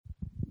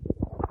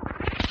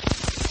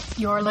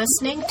You're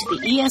listening to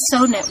the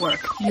ESO Network,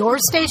 your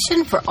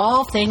station for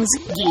all things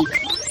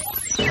geek.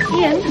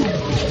 Ian,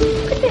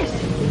 look at this.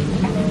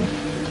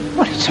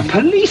 What, it's a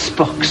police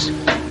box.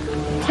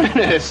 What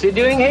on earth is it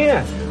doing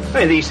here? I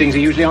mean, these things are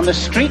usually on the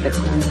street. I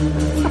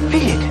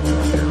feel it.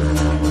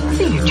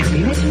 Do you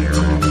feel it?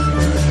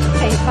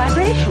 Faint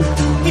vibration.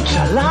 It's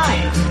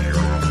alive.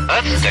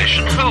 Earth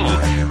Station Who,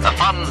 a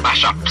fun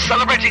mashup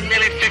celebrating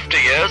nearly 50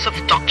 years of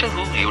the Doctor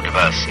Who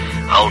universe.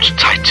 Hold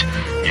tight.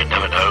 You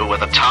never know where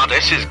the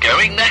TARDIS is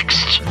going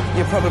next.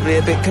 You're probably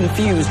a bit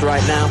confused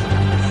right now.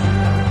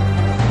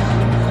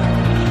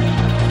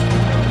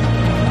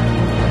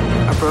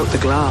 I broke the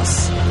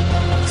glass.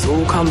 It's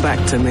all come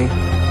back to me.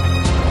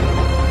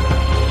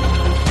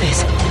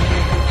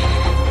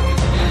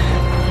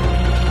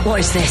 What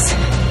is this?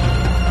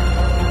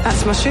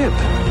 That's my ship.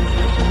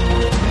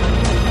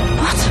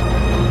 What?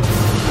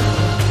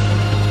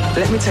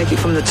 Let me take it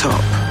from the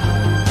top.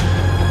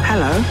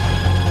 Hello,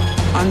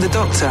 I'm the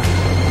Doctor.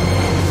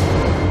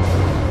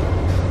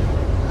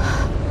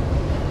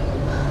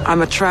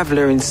 I'm a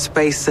traveller in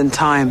space and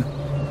time.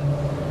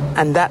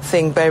 And that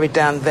thing buried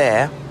down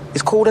there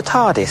is called a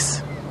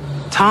TARDIS.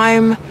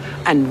 Time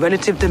and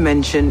relative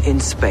dimension in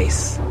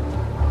space.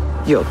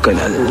 You're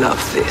gonna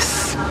love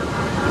this.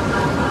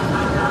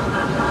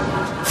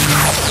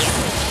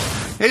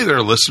 Hey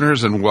there,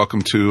 listeners, and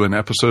welcome to an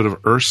episode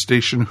of Earth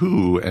Station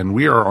Who, and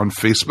we are on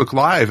Facebook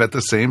Live at the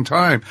same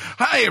time.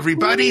 Hi,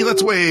 everybody,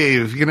 let's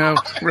wave. You know,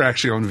 we're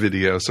actually on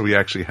video, so we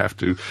actually have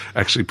to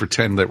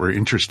pretend that we're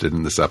interested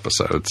in this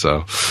episode.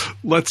 So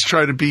let's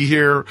try to be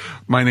here.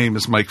 My name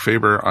is Mike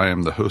Faber. I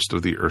am the host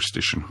of the Earth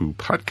Station Who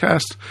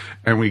podcast,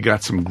 and we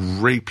got some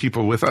great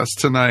people with us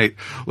tonight.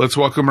 Let's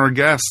welcome our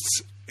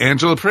guests.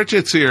 Angela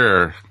Pritchett's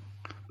here.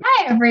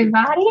 Hi,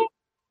 everybody.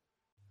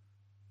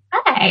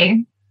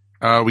 Hi.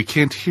 We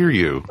can't hear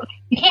you.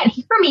 You can't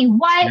hear me?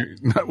 What?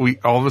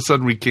 All of a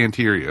sudden, we can't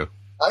hear you.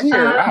 I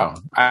hear. Wow.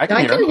 I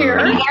can hear.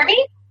 Can you hear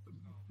me?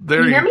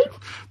 There you hear me?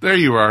 There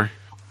you are.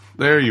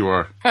 There you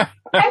are.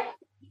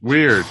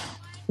 Weird.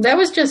 That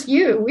was just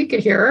you. We could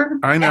hear her.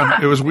 I know.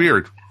 Yeah. It was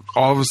weird.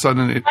 All of a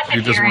sudden,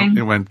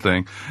 it went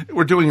thing.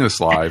 We're doing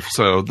this live,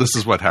 so this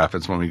is what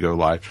happens when we go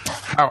live.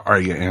 How are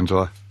you,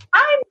 Angela?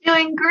 I'm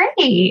doing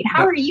great.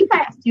 How are you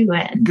guys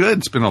doing? Good.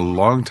 It's been a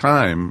long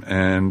time,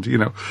 and you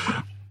know.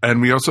 And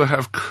we also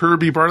have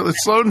Kirby Bartlett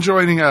Sloan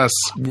joining us.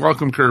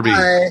 Welcome, Kirby.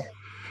 Hi.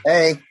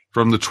 Hey.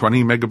 From the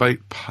 20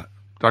 Megabyte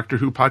Doctor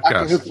Who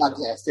podcast. Doctor Who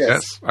podcast,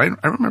 yes. I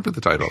remember the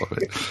title of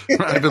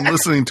it. I've been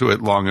listening to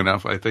it long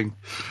enough, I think.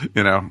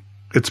 You know,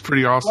 it's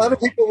pretty awesome. A lot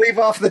of people leave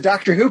off the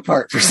Doctor Who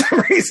part for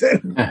some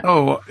reason.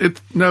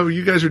 No,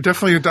 you guys are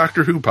definitely a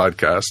Doctor Who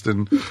podcast.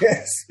 And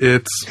yes.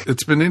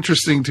 It's been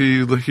interesting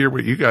to hear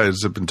what you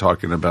guys have been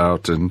talking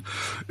about. And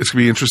it's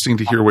going to be interesting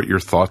to hear what your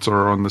thoughts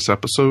are on this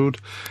episode.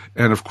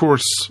 And of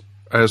course,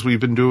 as we've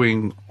been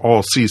doing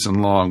all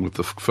season long with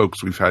the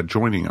folks we've had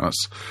joining us,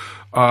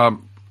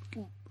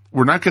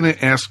 we're not going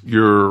to ask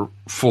your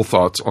full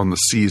thoughts on the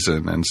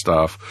season and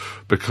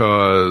stuff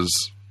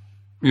because,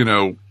 you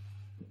know,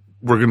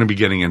 we're going to be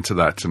getting into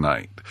that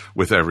tonight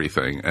with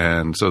everything.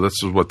 And so this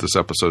is what this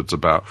episode's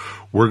about.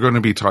 We're going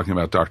to be talking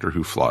about Doctor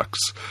Who Flux,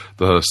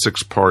 the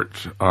 6-part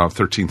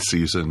 13th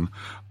season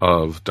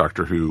of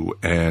Doctor Who.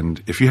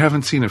 And if you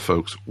haven't seen it,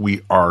 folks,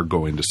 we are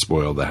going to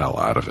spoil the hell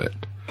out of it.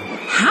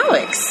 How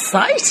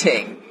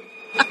exciting!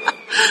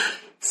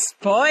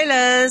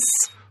 Spoilers!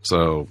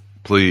 So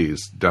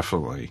please,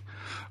 definitely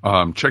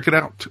check it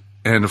out.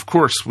 And of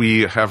course,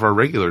 we have our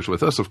regulars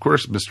with us. Of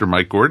course, Mr.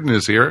 Mike Gordon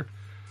is here.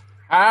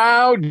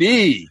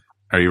 Howdy.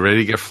 Are you ready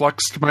to get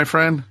fluxed, my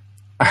friend?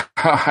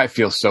 I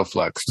feel so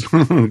fluxed.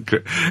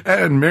 Okay.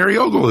 And Mary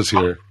Ogle is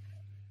here.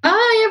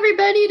 Hi,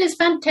 everybody. It is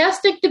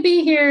fantastic to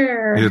be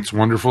here. It's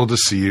wonderful to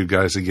see you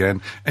guys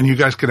again. And you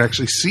guys can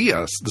actually see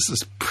us. This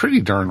is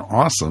pretty darn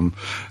awesome.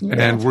 Yeah,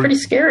 and it's pretty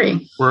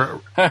scary. We're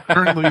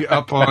currently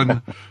up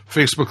on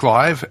Facebook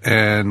Live,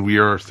 and we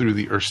are through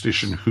the Earth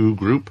Station Who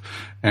group.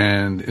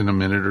 And in a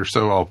minute or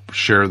so, I'll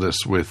share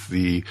this with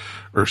the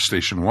Earth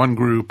Station 1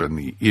 group and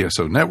the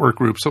ESO Network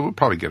group. So we'll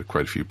probably get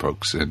quite a few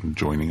folks in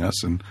joining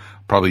us and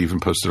probably even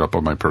post it up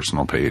on my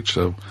personal page.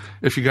 So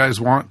if you guys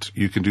want,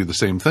 you can do the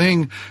same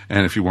thing.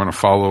 And if you want to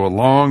follow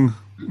along,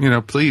 you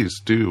know,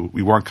 please do.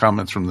 We want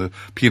comments from the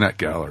Peanut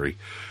Gallery.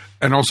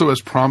 And also, as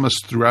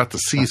promised throughout the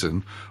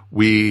season,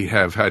 we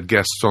have had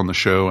guests on the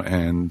show,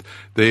 and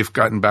they've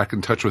gotten back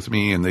in touch with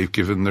me, and they've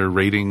given their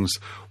ratings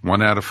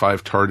 1 out of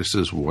 5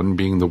 TARDISes, 1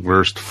 being the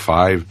worst,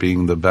 5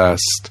 being the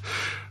best.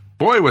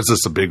 Boy, was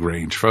this a big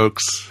range,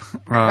 folks.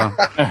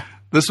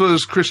 This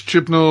was Chris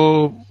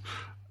Chibnall,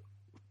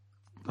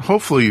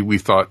 hopefully we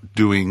thought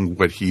doing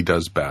what he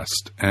does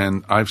best.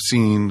 And I've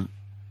seen,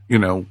 you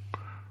know,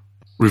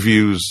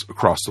 reviews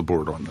across the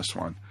board on this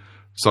one.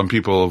 Some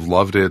people have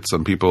loved it.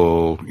 Some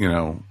people, you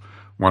know,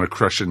 want to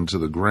crush it into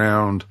the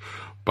ground.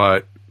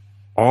 But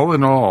all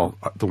in all,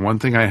 the one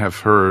thing I have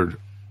heard,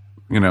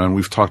 you know, and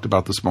we've talked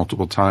about this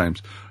multiple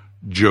times,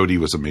 Jodie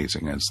was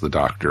amazing as the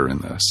Doctor in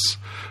this.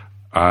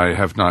 I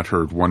have not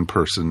heard one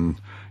person,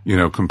 you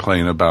know,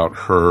 complain about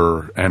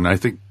her. And I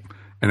think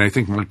And I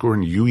think, Mike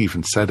Gordon, you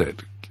even said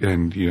it,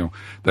 and,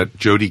 that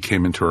Jodie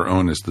came into her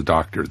own as the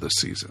Doctor this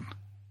season.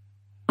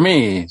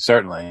 Me,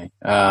 certainly.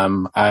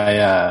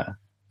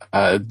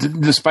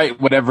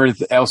 Despite whatever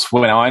else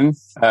went on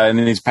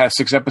in these past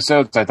 6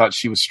 episodes, I thought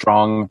she was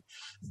strong,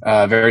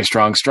 very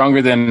strong,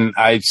 stronger than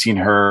I've seen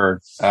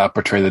her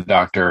portray the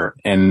Doctor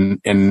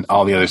in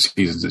all the other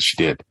seasons that she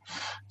did.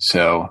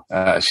 So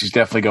she's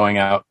definitely going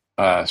out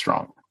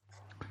strong.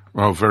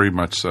 Well, very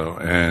much so.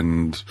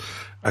 And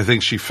I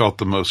think she felt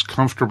the most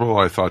comfortable.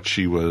 I thought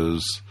she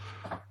was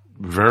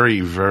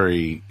very,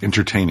 very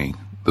entertaining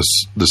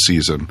this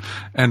season.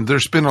 And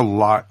there's been a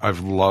lot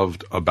I've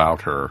loved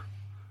about her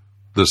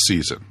this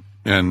season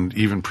and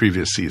even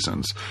previous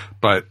seasons.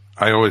 But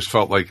I always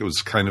felt like it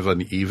was kind of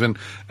uneven,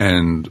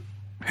 and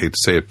I hate to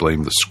say it,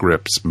 blame the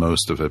scripts,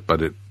 most of it,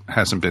 but it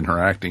hasn't been her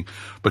acting.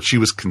 But she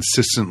was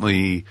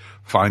consistently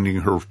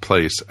finding her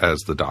place as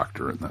the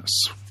Doctor in this.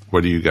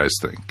 What do you guys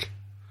think?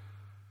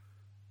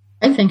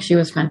 I think she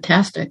was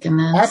fantastic in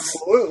this.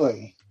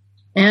 Absolutely.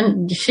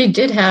 And she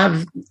did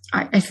have,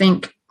 I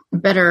think,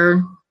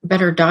 better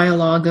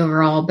dialogue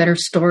overall, better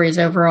stories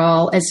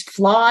overall. As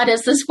flawed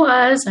as this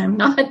was, I'm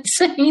not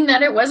saying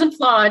that it wasn't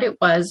flawed. It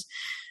was.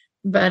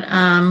 But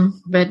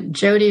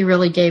Jodie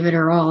really gave it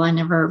her all. I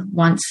never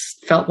once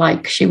felt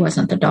like she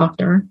wasn't the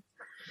Doctor.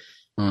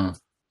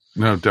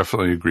 No,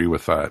 definitely agree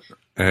with that.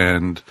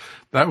 And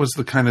that was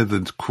the kind of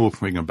the cool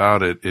thing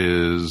about it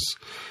is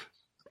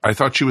I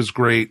thought she was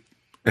great.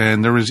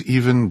 And there was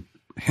even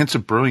hints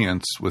of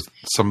brilliance with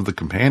some of the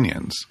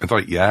companions. I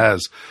thought Yaz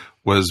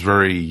was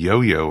very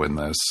yo-yo in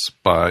this,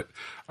 but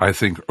I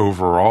think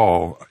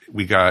overall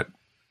we got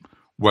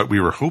what we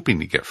were hoping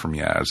to get from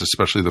Yaz,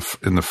 especially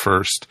in the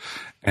first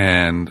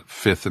and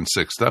 5th and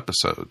 6th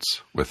episodes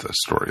with this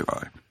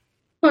storyline.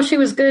 Well, she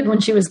was good when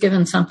she was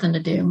given something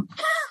to do.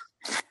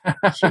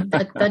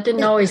 That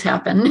didn't always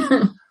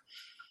happen.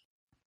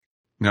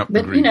 Nope,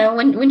 but agreed.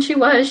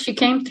 When she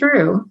came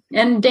through.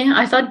 And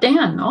I thought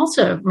Dan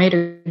also made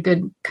a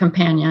good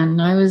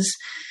companion. I was,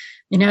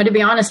 to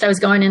be honest, I was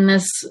going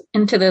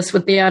into this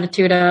with the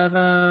attitude of,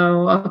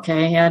 oh,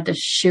 okay, I had to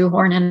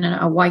shoehorn in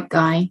a white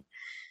guy.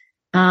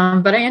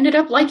 But I ended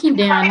up liking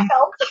Dan.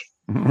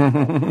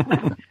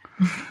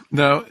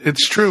 No,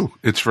 it's true.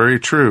 It's very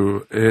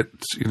true.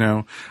 It's,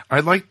 I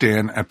like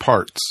Dan at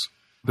parts.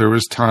 There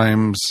was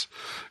times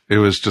it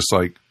was just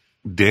like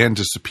Dan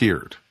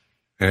disappeared.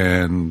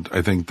 And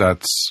I think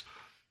that's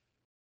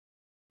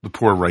the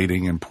poor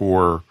writing and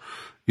poor,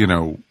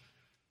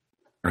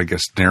 I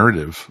guess,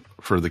 narrative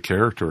for the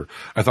character.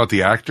 I thought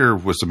the actor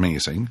was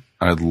amazing.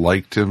 I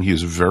liked him. He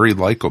was very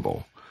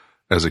likable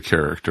as a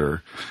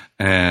character.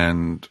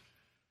 And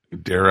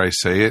dare I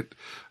say it,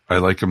 I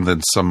like him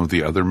than some of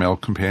the other male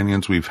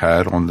companions we've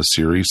had on the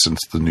series since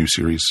the new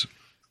series,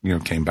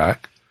 came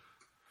back.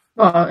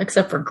 Well,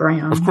 except for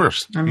Graham. Of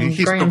course. I mean,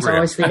 Graham's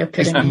always the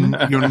epitome.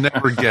 You'll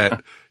never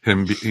get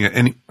him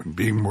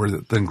being more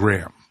than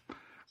Graham.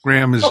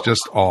 Graham is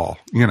just all,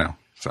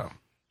 so.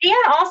 Yeah,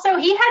 also,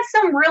 he had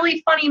some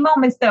really funny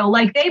moments, though.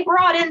 Like, they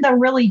brought in the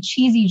really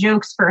cheesy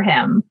jokes for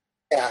him.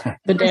 Yeah.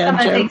 The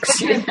dad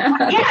jokes. Yeah,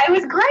 it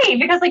was great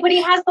because, like, when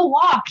he has the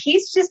walk,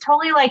 he's just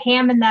totally, like,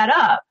 hamming that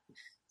up.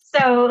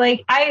 So,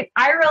 like, I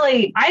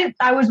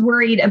was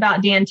worried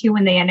about Dan, too,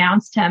 when they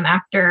announced him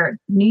after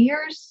New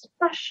Year's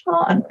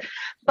special.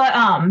 But,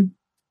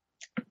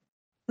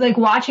 like,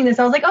 watching this,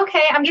 I was like,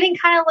 okay, I'm getting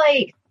kind of,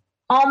 like,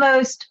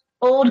 almost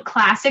old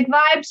classic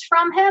vibes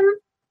from him.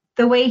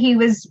 The way he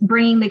was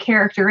bringing the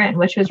character in,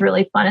 which was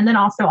really fun. And then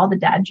also all the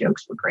dad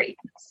jokes were great.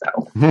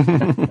 So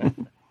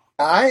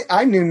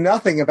I knew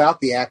nothing about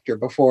the actor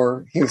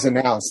before he was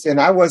announced. And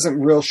I wasn't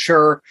real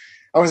sure.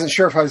 I wasn't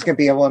sure if I was going to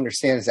be able to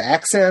understand his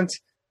accent.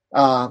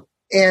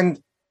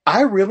 And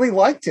I really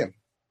liked him.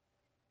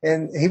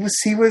 And he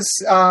was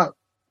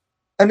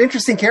an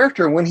interesting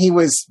character when he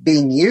was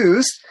being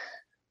used.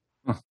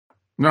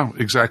 No,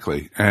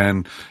 exactly.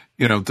 And,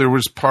 there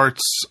was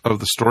parts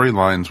of the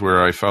storylines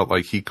where I felt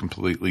like he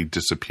completely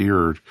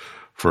disappeared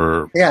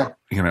and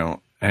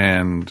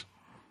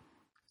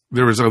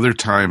there was other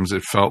times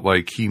it felt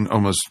like he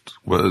almost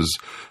was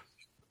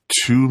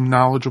too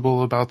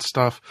knowledgeable about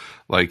stuff.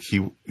 Like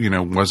he,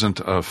 wasn't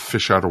a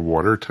fish out of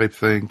water type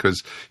thing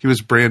because he was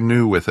brand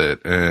new with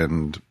it.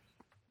 And,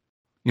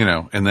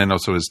 and then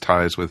also his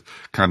ties with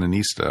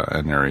Canonista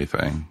and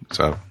everything.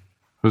 So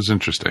it was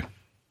interesting.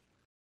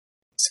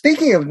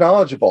 Speaking of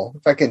knowledgeable,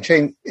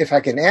 if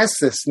I can ask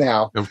this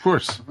now. Of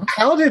course.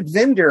 How did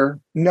Vinder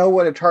know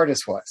what a TARDIS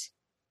was?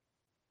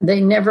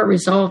 They never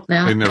resolved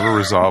that.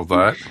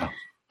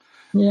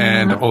 Yeah.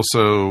 And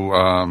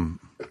also,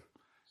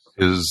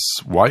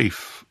 his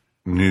wife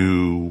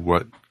knew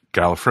what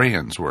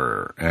Gallifreyans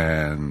were.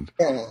 And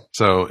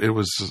so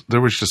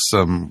there was just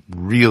some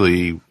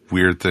really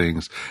weird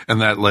things. And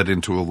that led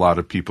into a lot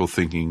of people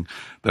thinking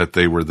that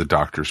they were the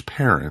Doctor's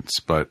parents,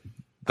 but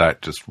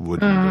that just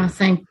wouldn't.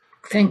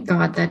 Thank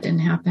God that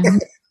didn't happen.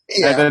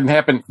 That didn't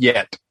happen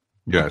yet.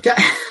 Yes. Don't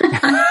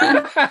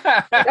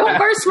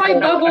burst my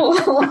bubble.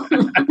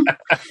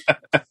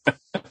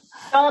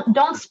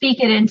 Don't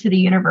speak it into the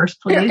universe,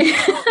 please.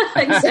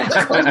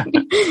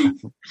 Exactly.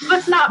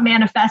 Let's not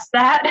manifest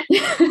that.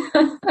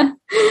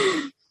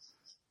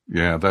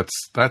 Yeah, that's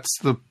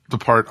the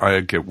part I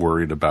get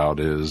worried about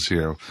is,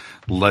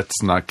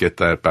 let's not get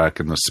that back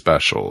in the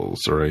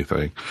specials or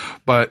anything.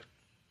 But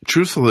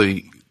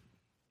truthfully,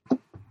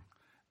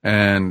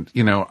 and,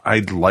 I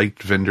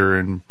liked Vinder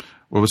and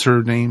what was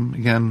her name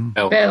again?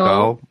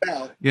 Belle.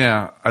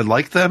 Yeah, I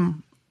like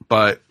them,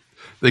 but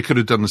they could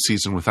have done the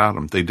season without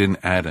them. They didn't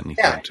add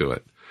anything to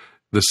it.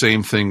 The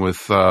same thing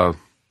with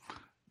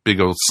big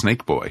old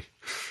Snake Boy.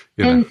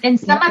 In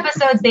some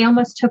episodes, they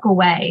almost took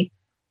away.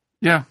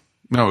 Yeah.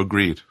 No,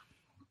 agreed.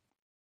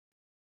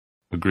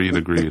 The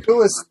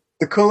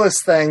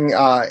coolest thing,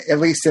 at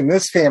least in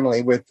this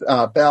family with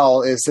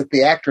Belle, is that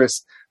the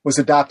actress was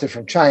adopted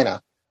from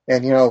China.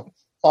 And,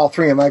 all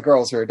three of my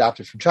girls are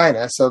adopted from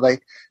China. So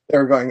they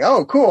were going,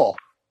 oh, cool.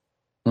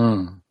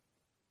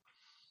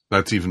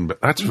 That's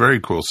very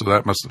cool. So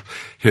that must have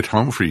hit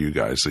home for you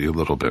guys a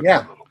little bit.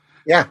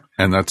 Yeah.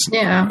 And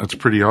that's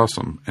pretty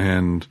awesome.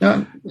 And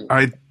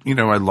I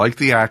like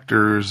the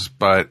actors,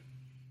 but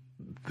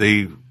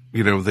they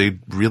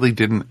really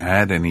didn't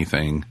add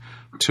anything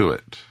to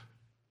it.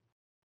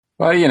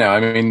 Well,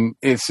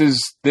 this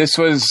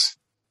was,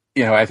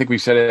 I think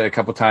we've said it a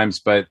couple times,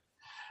 but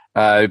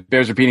it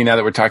bears repeating now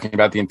that we're talking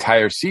about the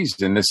entire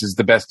season. This is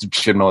the best of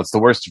Chibnall. It's the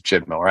worst of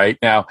Chibnall, right?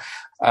 Now,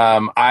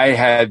 I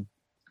had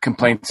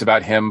complaints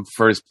about him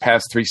for his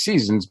past 3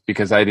 seasons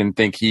because I didn't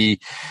think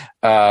he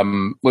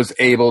was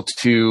able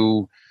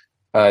to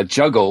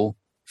juggle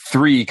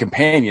 3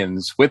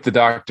 companions with the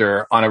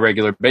Doctor on a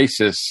regular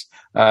basis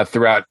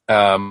throughout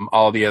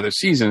all the other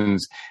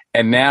seasons.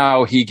 And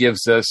now he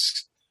gives us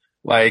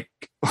like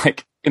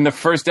in the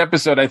first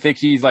episode, I think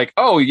he's like,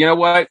 oh, you know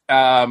what?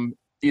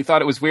 You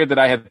thought it was weird that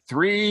I had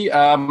 3.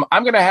 I'm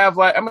going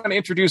to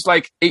introduce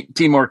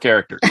 18 more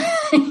characters.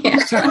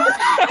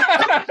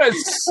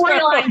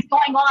 Storylines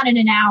going on in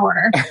an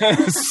hour.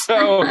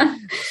 So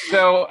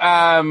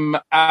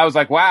I was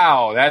like,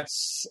 wow,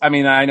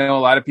 I know a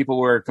lot of people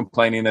were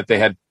complaining that they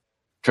had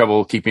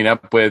trouble keeping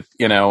up with,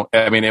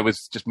 it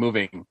was just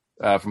moving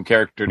from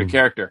character to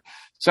character.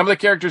 Some of the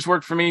characters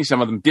worked for me.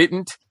 Some of them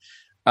didn't.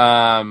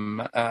 I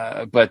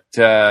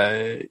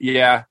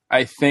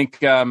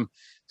think,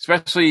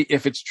 especially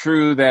if it's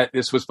true that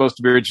this was supposed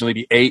to be originally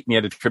be 8 and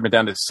you had to trim it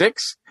down to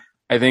 6,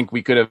 I think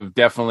we could have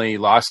definitely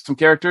lost some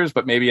characters,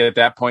 but maybe at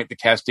that point the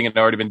casting had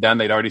already been done.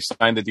 They'd already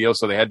signed the deal,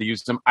 so they had to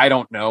use them. I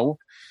don't know.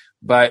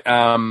 But,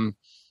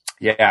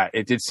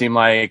 it did seem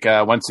like,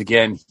 once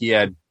again, he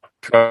had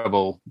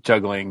trouble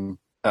juggling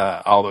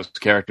all those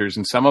characters.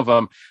 And some of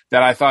them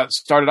that I thought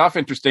started off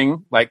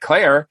interesting, like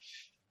Claire,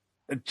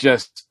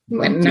 just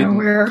went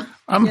nowhere.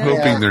 I'm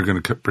hoping they're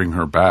going to bring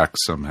her back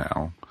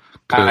somehow.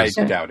 I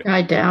doubt it.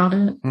 I doubt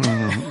it.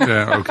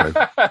 Yeah, okay.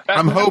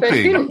 I'm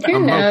hoping. Who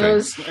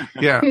knows? Hoping.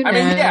 Yeah. Who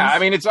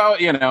knows? It's all,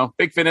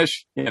 Big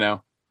Finish,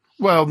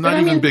 Well, not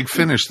even Big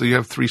Finish. You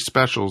have 3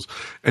 specials,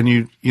 and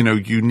you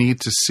need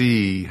to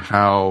see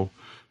how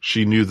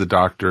she knew the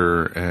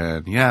Doctor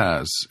and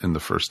Yaz in the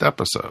first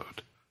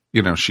episode.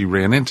 She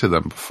ran into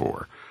them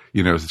before.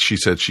 She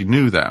said she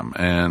knew them,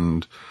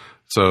 and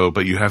so,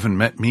 but you haven't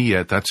met me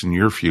yet. That's in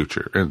your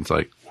future. And it's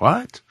like,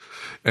 what?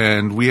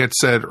 And we had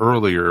said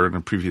earlier in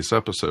a previous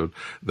episode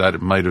that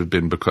it might have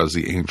been because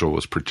the angel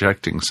was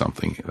projecting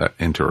something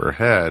into her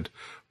head,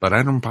 but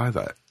I don't buy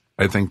that.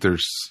 I think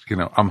there's,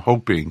 I'm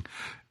hoping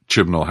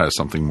Chibnall has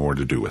something more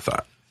to do with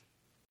that.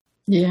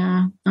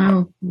 Yeah,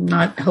 I'm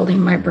not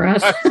holding my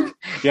breath for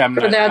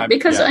that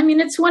because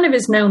it's one of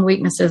his known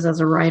weaknesses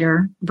as a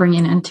writer,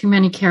 bringing in too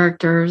many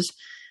characters,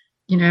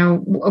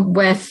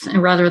 width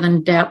rather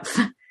than depth.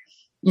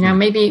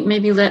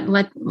 Maybe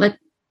let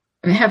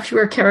have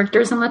fewer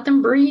characters and let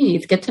them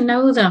breathe, get to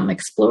know them,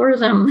 explore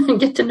them, and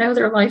get to know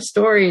their life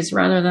stories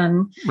rather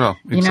than,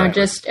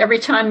 just every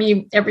time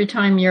you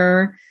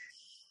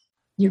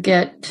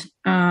get,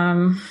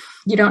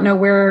 you don't know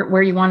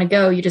where you want to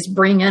go. You just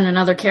bring in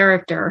another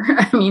character.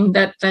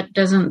 That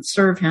doesn't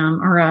serve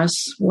him or us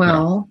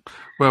well. No.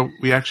 Well,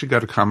 we actually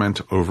got a comment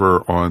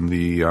over on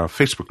the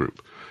Facebook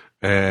group,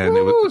 and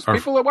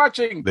people are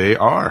watching. They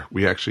are.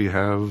 We actually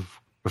have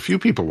a few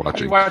people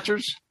watching.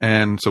 Watchers.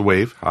 And so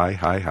wave.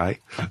 Hi.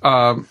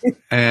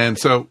 And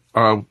so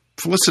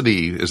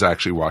Felicity is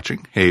actually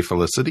watching. Hey,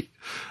 Felicity.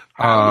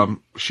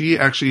 She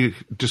actually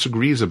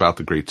disagrees about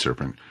the Great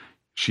Serpent.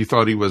 She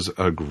thought he was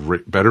a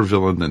better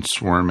villain than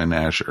Swarm and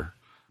Azure.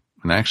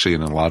 And actually,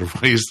 in a lot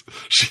of ways,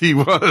 she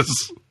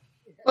was.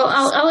 Well,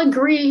 I'll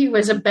agree he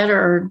was a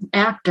better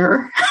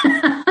actor.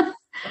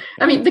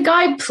 The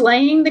guy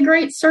playing the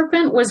Great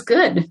Serpent was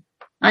good.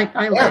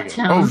 I liked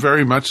him. Oh,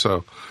 very much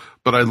so.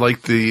 But I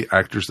liked the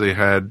actors they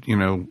had,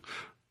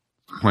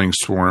 playing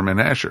Swarm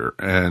and Azure.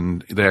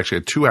 And they actually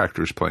had 2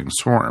 actors playing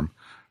Swarm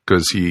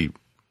because he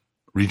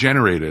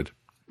regenerated.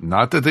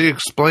 Not that they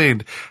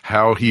explained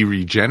how he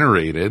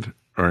regenerated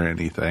or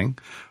anything,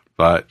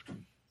 but,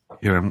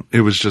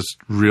 it was just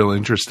real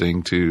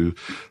interesting to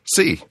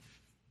see.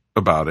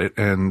 about it,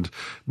 and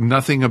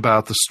nothing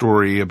about the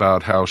story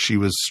about how she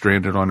was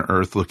stranded on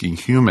Earth looking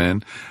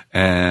human,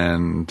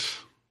 and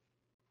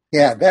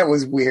yeah, that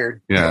was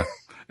weird. Yeah,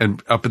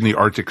 and up in the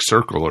Arctic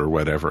Circle or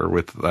whatever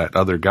with that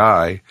other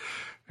guy,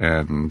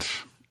 and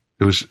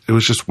it was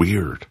just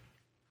weird.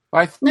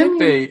 I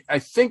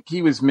think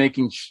he was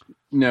making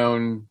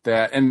known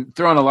that, and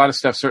throwing a lot of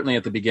stuff certainly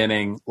at the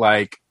beginning,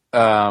 like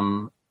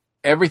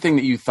everything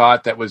that you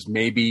thought that was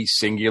maybe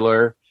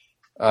singular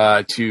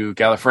to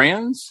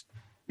Gallifreyans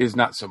is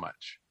not so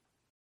much.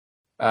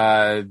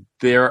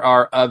 There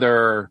are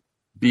other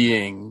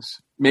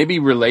beings, maybe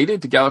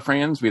related to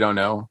Gallifreyans. We don't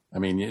know. I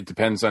mean, it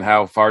depends on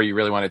how far you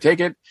really want to take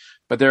it.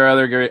 But there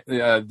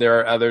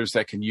are others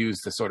that can use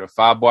the sort of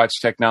fob watch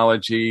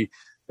technology.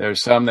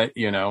 There's some that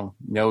know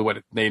what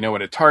a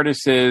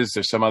TARDIS is.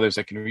 There's some others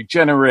that can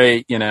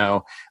regenerate.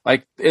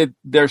 Like it.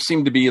 There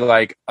seemed to be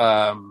like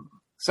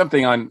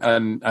something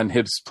on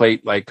Hibbs'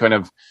 plate, like kind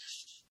of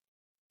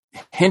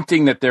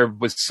hinting that there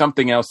was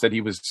something else that he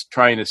was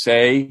trying to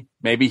say.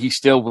 Maybe he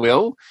still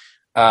will.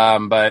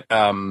 But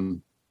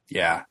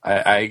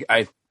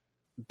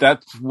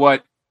that's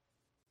what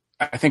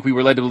I think we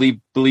were led to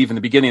believe in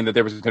the beginning, that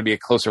there was going to be a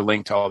closer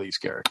link to all these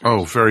characters.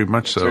 Oh, very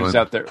much so. Turns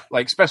out there,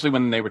 like, especially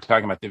when they were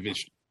talking about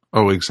division.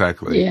 Oh,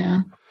 exactly.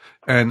 Yeah.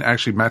 And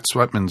actually, Matt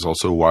Sweatman's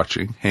also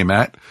watching. Hey,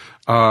 Matt.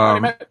 Hi,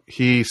 Matt.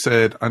 He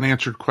said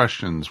unanswered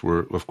questions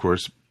were, of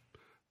course,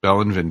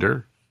 Bell and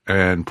Vinder,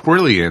 and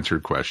poorly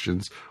answered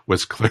questions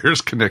was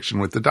Claire's connection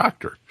with the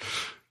Doctor.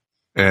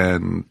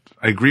 And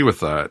I agree with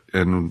that.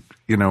 And,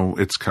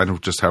 it's kind of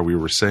just how we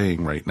were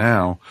saying right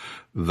now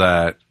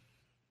that,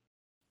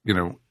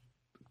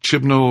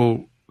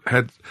 Chibnall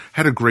had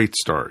a great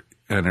start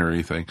and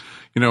everything.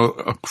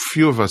 A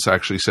few of us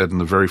actually said in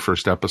the very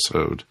first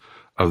episode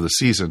of the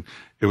season,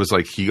 it was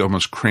like he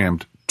almost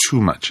crammed too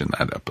much in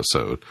that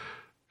episode.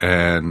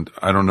 And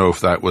I don't know if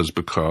that was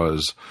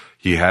because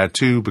he had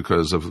to,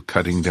 because of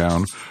cutting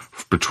down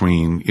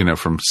between,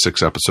 from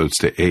 6 episodes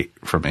to 8,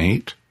 from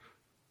 8.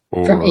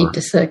 Or, from 8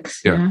 to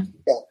 6. Yeah.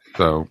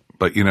 So,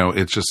 but,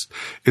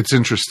 it's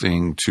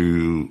interesting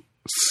to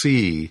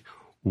see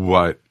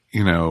what,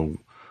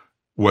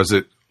 was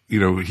it,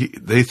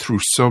 they threw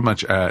so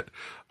much at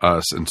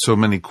us and so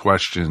many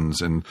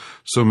questions and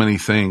so many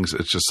things.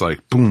 It's just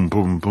like boom,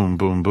 boom, boom,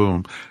 boom,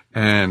 boom.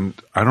 And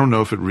I don't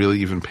know if it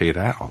really even paid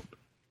out,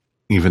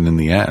 even in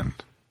the end.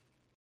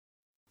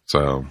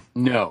 So.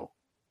 No.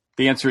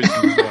 The answer is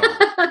no.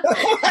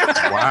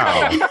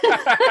 Wow.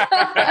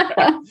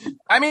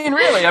 I mean,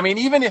 really,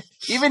 even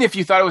if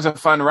you thought it was a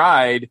fun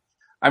ride,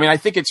 I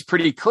think it's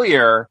pretty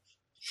clear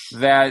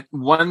that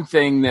one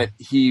thing that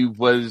he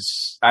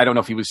was, I don't know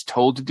if he was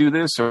told to do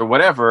this or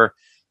whatever,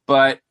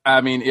 but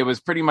it was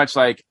pretty much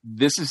like,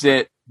 this is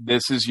it.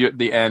 This is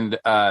the end.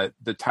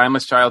 The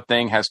Timeless Child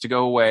thing has to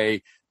go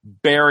away.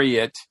 Bury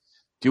it.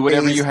 Do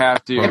whatever you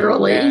have to.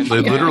 Literally.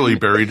 They literally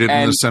buried it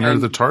in the center of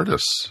the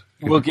TARDIS.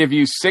 We'll give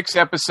you 6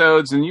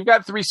 episodes, and you've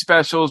got 3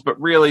 specials, but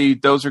really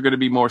those are going to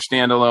be more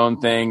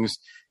standalone things.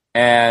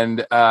 And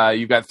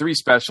you've got 3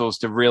 specials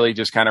to really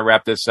just kind of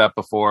wrap this up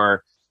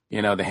before, the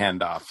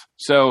handoff.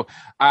 So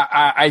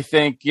I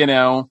think,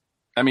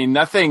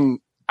 nothing,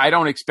 I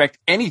don't expect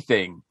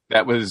anything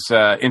that was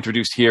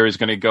introduced here is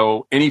going to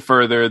go any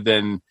further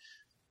than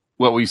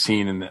what we've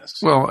seen in this.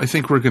 Well, I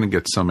think we're going to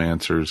get some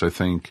answers. I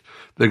think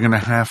they're going to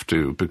have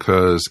to,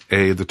 because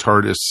the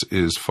TARDIS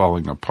is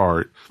falling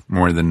apart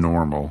more than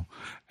normal.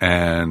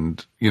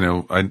 And,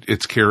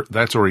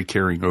 that's already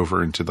carrying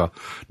over into the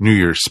New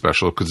Year's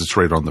special because it's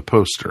right on the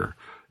poster.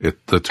 The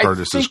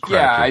TARDIS is cracking.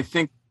 Yeah, I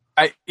think,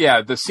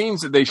 the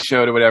scenes that they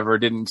showed or whatever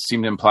didn't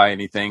seem to imply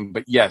anything.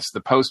 But yes,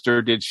 the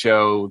poster did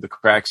show the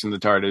cracks in the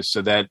TARDIS,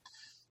 so that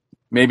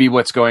maybe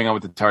what's going on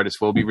with the TARDIS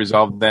will be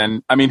resolved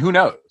then. Who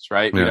knows,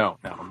 right? Yeah. We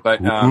don't know. But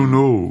who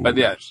knows? But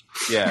yeah.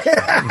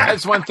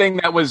 That's one thing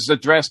that was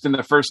addressed in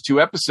the first 2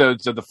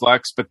 episodes of the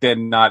Flux, but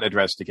then not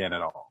addressed again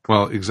at all.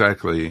 Well,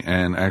 exactly.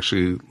 And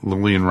actually,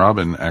 Lillian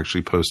Robin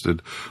actually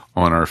posted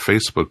on our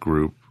Facebook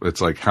group, it's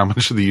like, how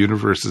much of the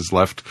universe is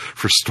left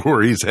for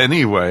stories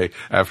anyway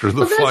after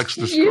the Flux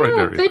destroyed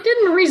everything? They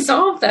didn't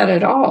resolve that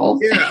at all.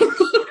 Yeah.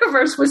 The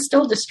universe was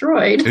still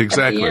destroyed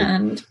exactly. at the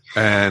end.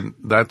 And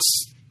that's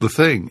the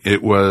thing.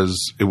 It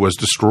was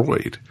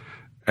destroyed.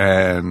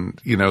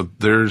 And,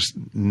 there's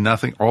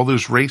nothing, all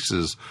those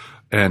races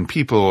and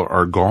people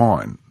are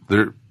gone.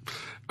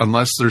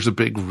 Unless there's a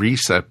big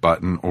reset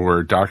button or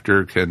a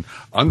doctor can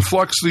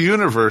unflux the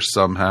universe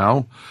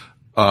somehow,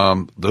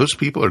 those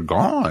people are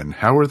gone.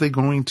 How are they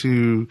going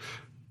to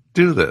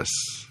do this?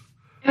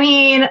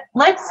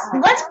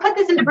 Let's put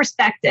this into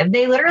perspective.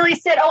 They literally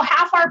said,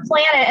 half our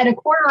planet and a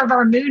quarter of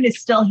our moon is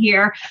still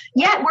here,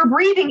 yet we're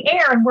breathing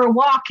air and we're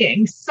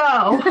walking. So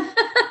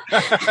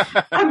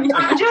I'm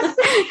just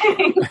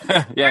saying.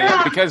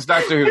 Yeah, because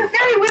Doctor Who. They're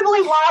very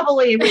wibbly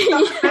wobbly with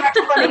some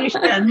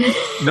explanations.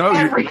 No,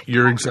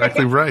 you're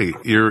exactly right.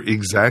 You're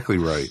exactly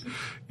right.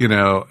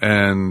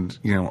 And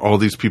all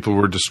these people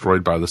were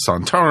destroyed by the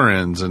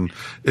Sontarans, and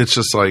it's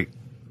just like,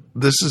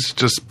 this is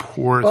just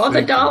poor. Well,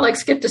 thinking. the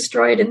Daleks get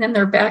destroyed, and then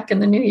they're back in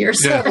the New Year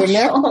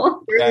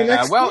special.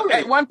 Well,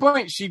 at one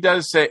point she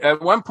does say.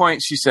 At one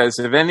point she says,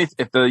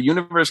 if the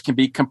universe can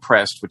be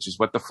compressed, which is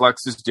what the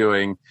Flux is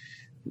doing,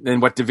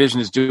 then what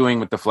Division is doing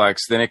with the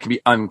Flux, then it can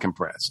be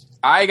uncompressed.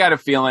 I got a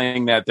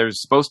feeling that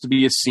there's supposed to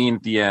be a scene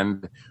at the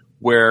end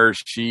where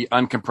she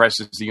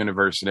uncompresses the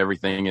universe and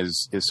everything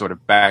is sort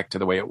of back to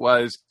the way it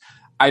was.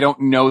 I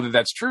don't know that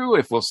that's true,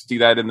 if we'll see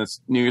that in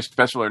this New Year's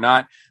special or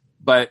not,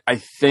 but I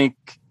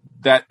think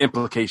that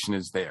implication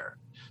is there.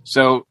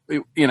 So,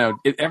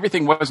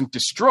 everything wasn't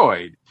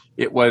destroyed.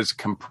 It was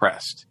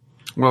compressed.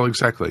 Well,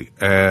 exactly.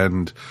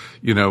 And,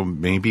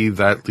 maybe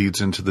that leads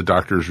into the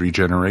Doctor's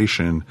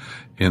regeneration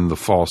in the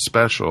fall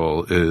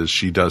special is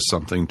she does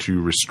something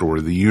to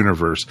restore the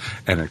universe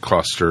and it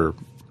costs her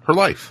her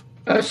life.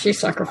 Oh, she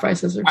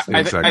sacrifices herself.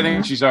 I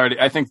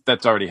think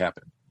that's already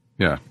happened.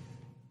 Yeah.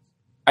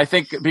 I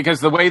think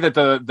because the way that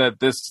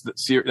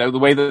the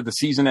way that the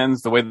season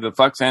ends, the way that the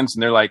Flux ends,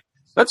 and they're like,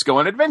 let's go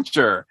on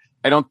adventure.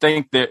 I don't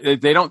think that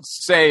they don't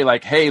say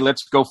like, hey,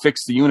 let's go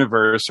fix the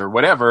universe or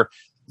whatever.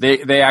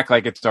 They act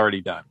like it's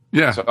already done.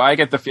 Yeah. So I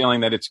get the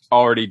feeling that it's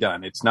already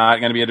done. It's not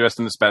going to be addressed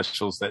in the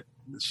specials, that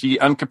she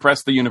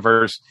uncompressed the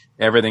universe.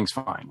 Everything's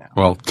fine now.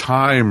 Well,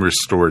 time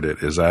restored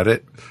it. Is that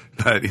it?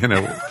 That,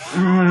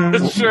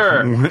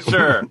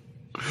 Sure.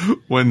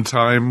 When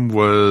time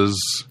was,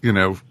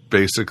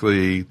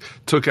 basically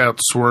took out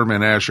Swarm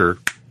and Asher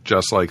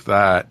just like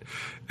that.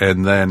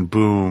 And then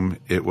boom,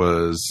 it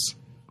was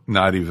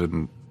not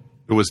even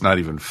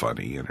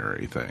funny or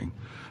anything.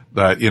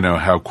 That,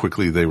 how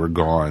quickly they were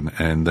gone.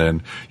 And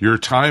then your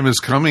time is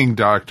coming,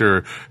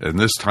 Doctor, and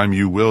this time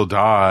you will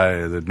die.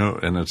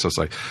 And it's just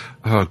like,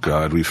 oh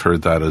God, we've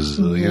heard that a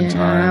zillion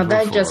times.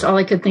 That before. just all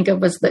I could think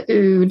of was the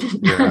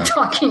Ood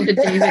talking to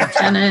David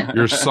Tennant.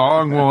 Your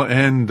song will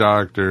end,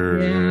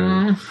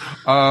 Doctor.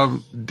 Yeah.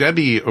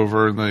 Debbie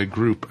over in the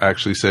group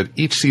actually said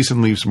each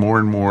season leaves more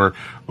and more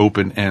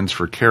open ends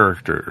for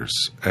characters.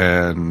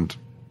 And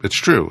it's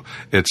true.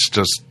 It's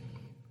just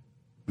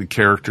the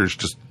characters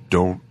just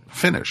don't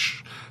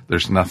finish.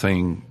 There's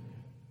nothing,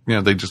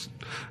 they just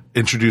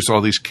introduce all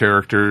these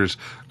characters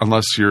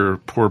unless you're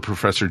poor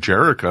Professor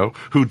Jericho,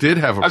 who did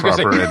have a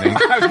proper ending.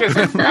 I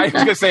was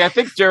going to say, I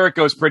think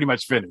Jericho's pretty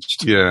much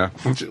finished. Yeah,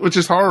 which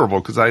is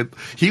horrible because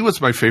he was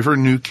my favorite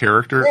new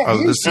character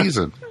of the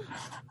season.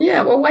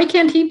 Yeah, well, why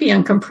can't he be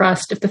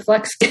uncompressed if the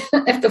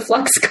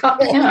Flux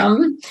got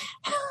him?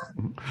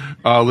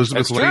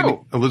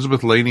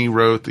 Elizabeth Laney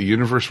wrote, "The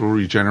universe will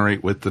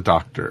regenerate with the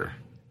Doctor,"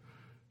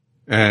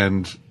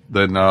 and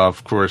then,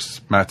 of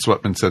course, Matt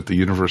Sweatman said the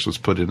universe was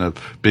put in a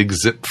big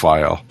zip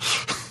file.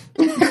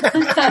 Pretty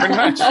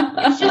much.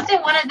 It's just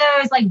in one of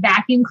those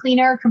vacuum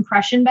cleaner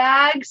compression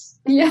bags.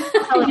 Yeah.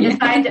 So they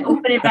decide to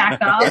open it back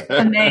up,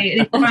 and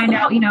they find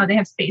out, they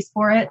have space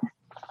for it.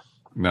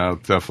 No,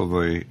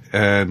 definitely.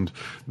 And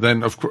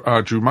then, of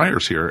course, Drew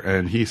Meyer's here,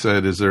 and he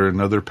said, "Is there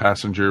another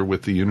passenger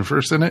with the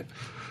universe in it?"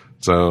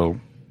 So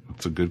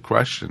that's a good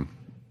question.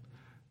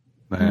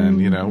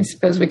 And, I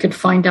suppose we could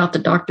find out the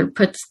Doctor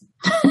puts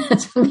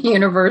the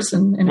universe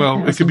in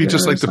well, it could be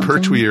just like the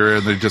Pertwee era,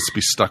 and they'd just be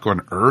stuck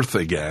on Earth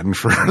again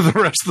for the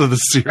rest of the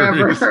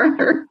series.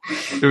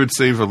 It would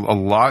save a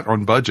lot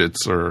on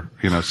budgets or,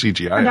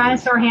 CGI. Or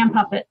dinosaur hand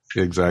puppets.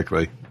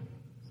 Exactly.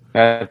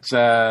 That's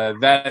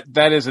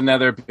that is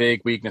another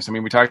big weakness. I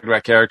mean, we talked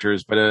about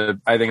characters, but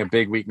I think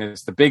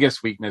the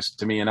biggest weakness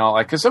to me and all,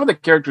 because some of the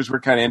characters were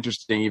kind of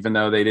interesting, even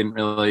though they didn't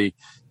really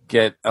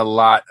get a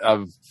lot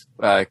of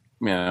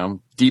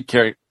deep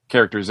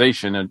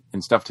characterization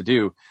and stuff to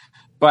do.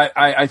 But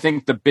I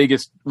think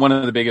one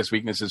of the biggest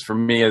weaknesses for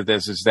me of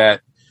this is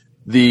that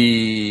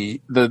the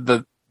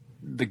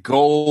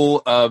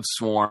goal of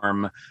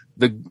Swarm,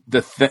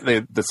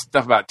 the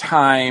stuff about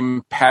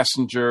time,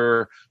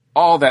 passenger,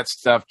 all that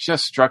stuff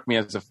just struck me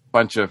as a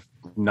bunch of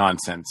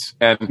nonsense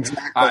and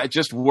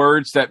just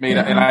words that made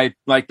and I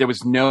there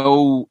was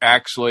no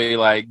actually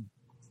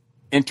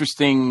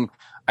interesting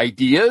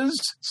ideas,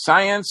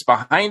 science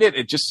behind it.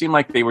 It just seemed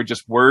like they were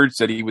just words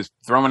that he was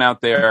throwing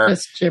out there.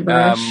 Just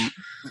gibberish.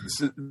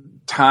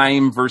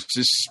 Time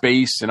versus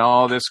space and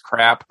all this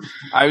crap.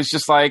 I was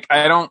just like,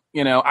 I don't,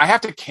 I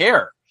have to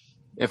care.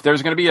 If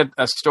there's going to be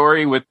a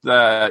story with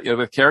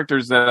with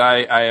characters that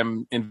I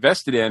am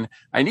invested in,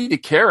 I need to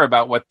care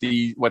about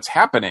what's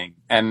happening.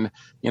 And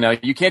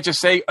you can't just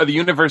say, "Oh, the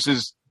universe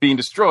is being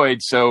destroyed,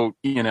 so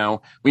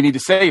we need to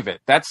save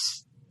it."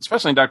 That's,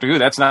 especially in Doctor Who,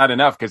 that's not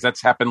enough because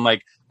that's happened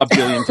like a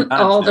billion times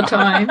all the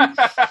time.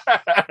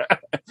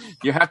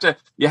 You have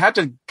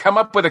to come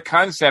up with a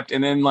concept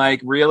and then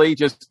really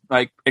just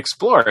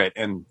explore it.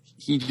 And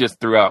he just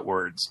threw out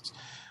words,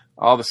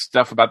 all the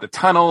stuff about the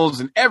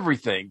tunnels and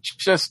everything.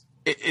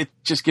 It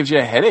just gives you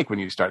a headache when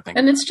you start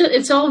thinking. And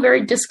it's all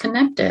very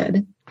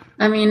disconnected.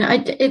 I mean,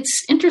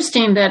 it's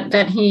interesting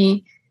that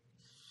he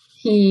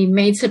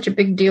made such a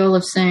big deal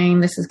of saying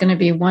this is going to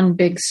be one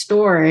big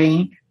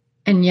story,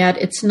 and yet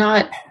it's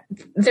not.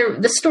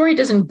 The story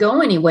doesn't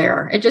go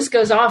anywhere. It just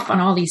goes off on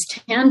all these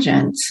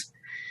tangents.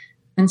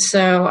 And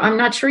so I'm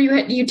not sure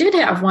you did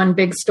have one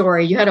big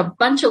story. You had a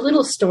bunch of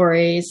little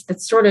stories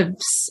that sort of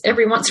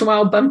every once in a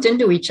while bumped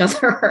into each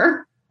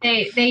other.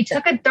 They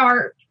took a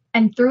dart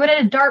and threw it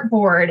at a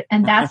dartboard,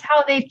 and that's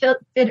how they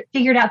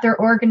figured out their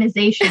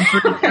organization for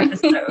each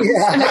episode.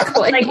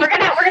 Like we're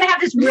gonna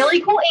have this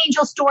really cool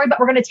angel story, but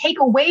we're gonna take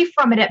away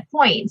from it at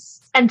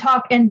points and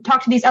talk to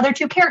these other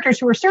two characters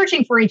who are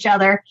searching for each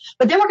other.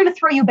 But then we're gonna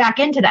throw you back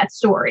into that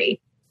story.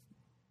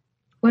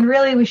 When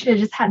really we should have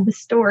just had the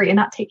story and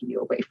not taken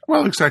you away from it.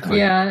 Well, exactly.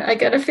 Yeah, I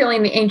got a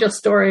feeling the angel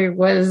story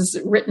was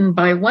written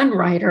by one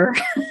writer.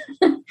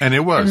 And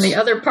it was. And the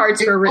other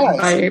parts were written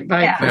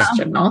by Chris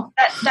Chibnall.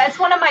 That's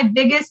one of my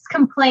biggest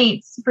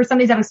complaints for some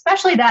of these episodes,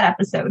 especially that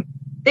episode.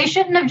 They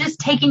shouldn't have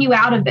just taken you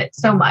out of it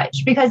so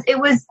much because they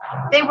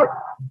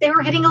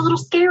were getting a little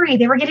scary.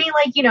 They were getting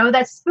like,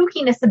 that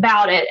spookiness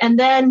about it. And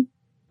then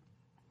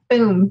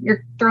boom,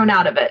 you're thrown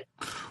out of it.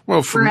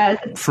 Well,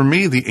 for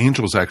me, the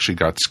angels actually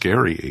got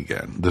scary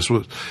again. This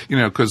was,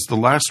 because the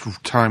last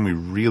time we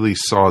really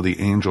saw the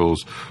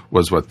angels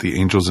was the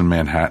Angels in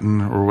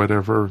Manhattan or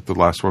whatever. The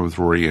last one with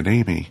Rory and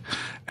Amy,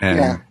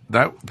 and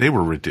that they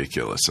were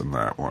ridiculous in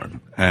that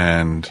one.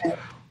 And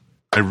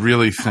I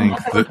really think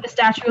that the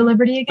Statue of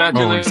Liberty again.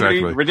 Oh,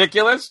 exactly.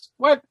 Ridiculous.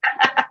 What?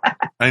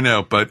 I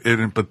know, but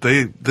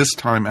they this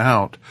time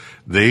out,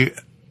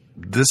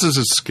 this is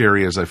as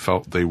scary as I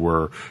felt they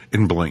were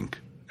in Blink.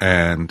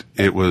 And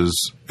it was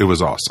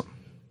awesome.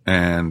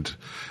 And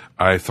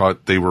I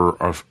thought they were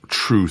a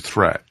true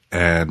threat.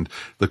 And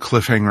the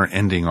cliffhanger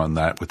ending on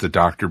that with the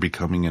Doctor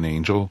becoming an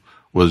angel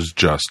was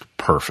just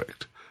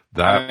perfect.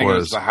 That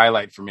was the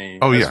highlight for me.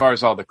 Oh, as far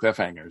as all the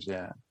cliffhangers,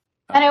 yeah.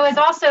 And it was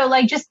also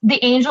like just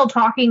the angel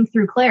talking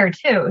through Claire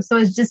too. So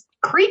it's just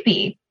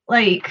creepy.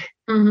 Like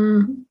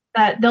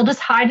that they'll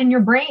just hide in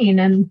your brain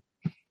and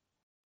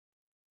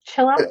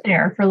chill out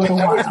there for a little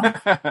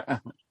while.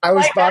 I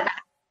was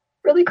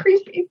really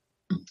creepy.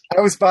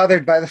 I was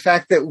bothered by the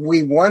fact that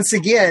we once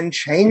again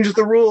changed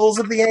the rules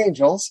of the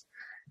angels,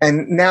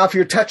 and now if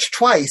you're touched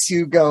twice,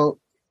 you're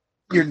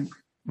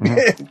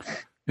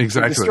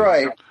exactly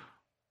destroyed.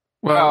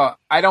 Well,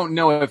 I don't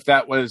know if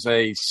that was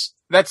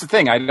that's the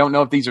thing. I don't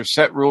know if these are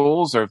set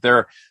rules or if there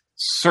are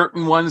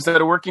certain ones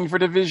that are working for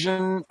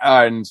Division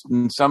and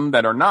some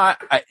that are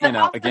not. Again,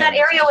 that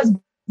area was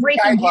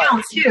breaking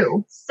down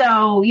too,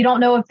 so you don't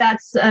know if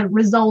that's a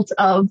result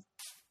of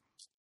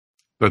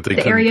but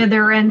the area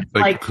they're in.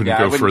 They couldn't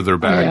go further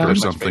back or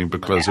something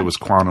because it was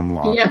quantum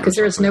locked. Yeah, because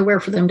there was nowhere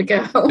for them to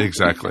go.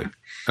 Exactly.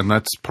 And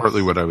that's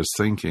partly what I was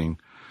thinking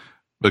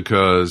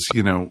because,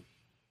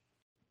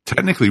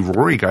 technically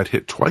Rory got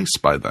hit twice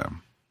by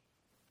them,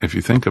 if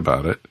you think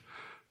about it.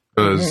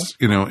 Because,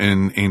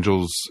 in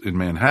Angels in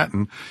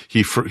Manhattan,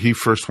 he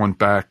first went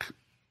back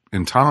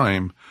in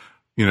time.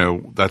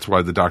 That's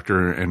why the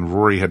Doctor and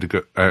Rory had to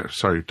go,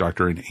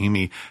 Doctor and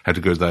Amy had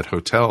to go to that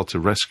hotel to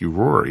rescue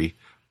Rory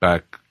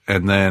back.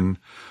 And then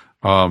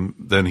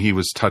he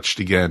was touched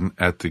again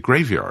at the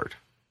graveyard,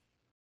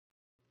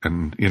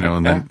 and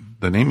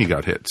then Amy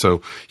got hit.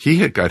 So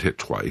he got hit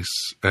twice,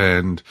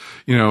 and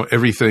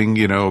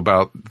everything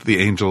about the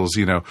angels.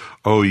 You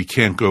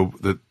can't go.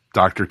 The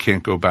Doctor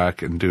can't go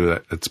back and do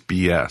that. It's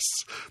BS.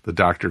 The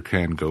Doctor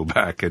can go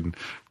back and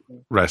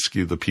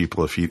rescue the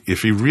people if he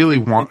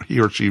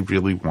or she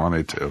really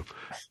wanted to.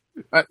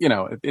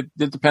 It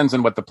depends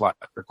on what the plot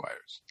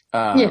requires.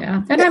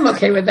 And I'm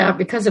okay with that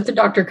because if the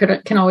Doctor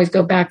can always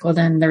go back, well,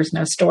 then there's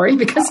no story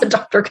because the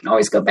Doctor can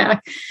always go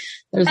back.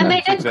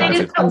 They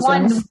did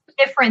one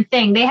different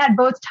thing. They had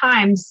both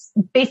times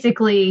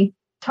basically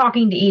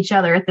talking to each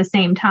other at the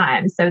same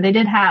time. So they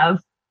did have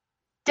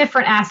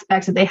different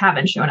aspects that they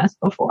haven't shown us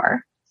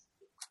before.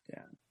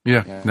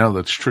 Yeah, no,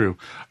 that's true.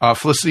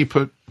 Felicity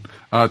put,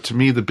 to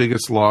me, the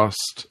biggest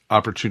lost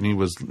opportunity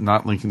was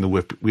not linking the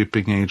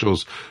Whipping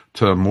Angels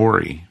to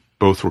Maury.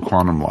 Both were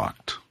quantum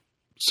locked.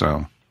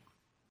 So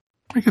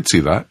I could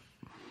see that.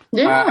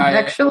 Yeah,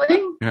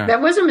 actually,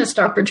 that was a missed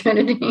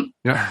opportunity.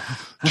 Yeah.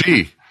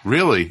 Gee,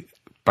 really?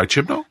 By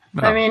Chibnall?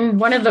 No. I mean,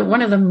 one of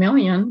the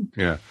million.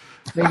 Yeah.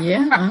 But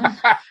yeah.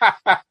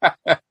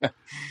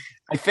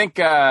 I think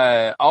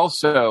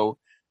also,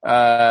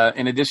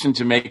 in addition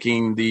to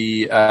making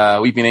the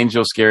Weeping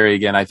Angel scary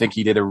again, I think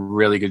he did a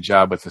really good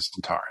job with the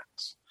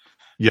Centaurans.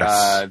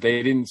 Yes.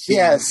 They didn't seem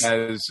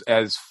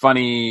as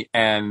funny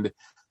and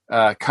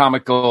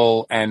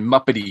comical and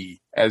Muppety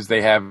as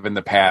they have in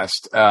the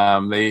past.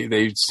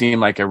 They seem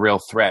like a real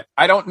threat.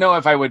 I don't know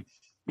if I would,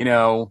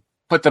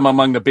 put them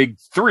among the big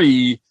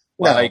three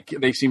like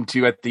they seem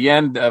to at the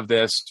end of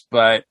this,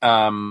 but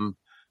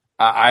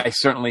I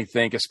certainly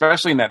think,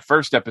 especially in that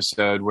first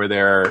episode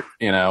where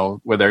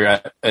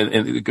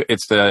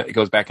it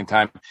goes back in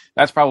time.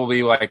 That's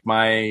probably like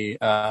my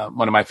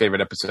one of my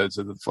favorite episodes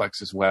of the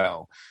Flux as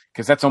well,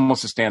 because that's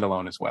almost a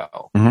standalone as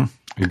well.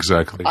 Mm-hmm.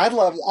 Exactly. I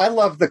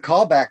love the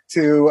callback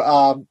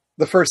to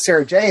the first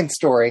Sarah Jane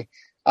story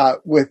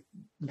with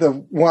the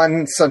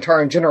one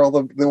Centaurian general,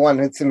 the one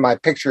that's in my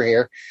picture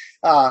here,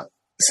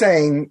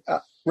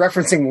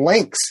 referencing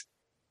Lynx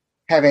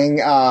having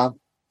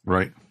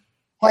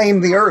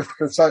claimed the Earth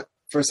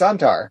for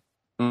Centaur.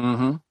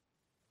 Mm-hmm.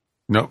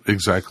 No,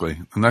 exactly.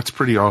 And that's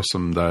pretty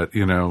awesome that,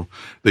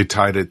 they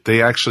tied it.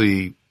 They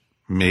actually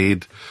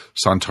made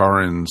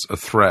Sontarans a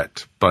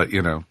threat, but,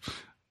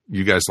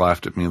 you guys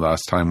laughed at me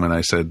last time when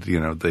I said,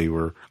 they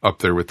were up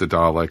there with the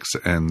Daleks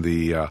and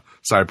the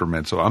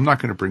Cybermen. So I'm not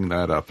going to bring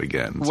that up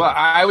again. So. Well,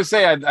 I would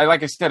say,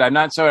 like I said, I'm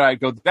not sure I'd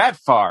go that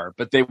far,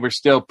 but they were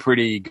still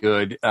pretty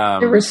good.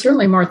 They were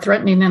certainly more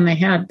threatening than they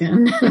had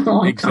been in a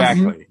long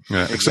exactly. time.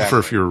 Yeah, except for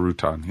if you're a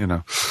Rutan,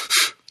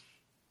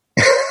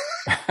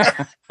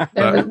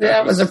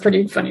 That was a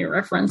pretty funny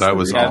reference. That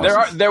was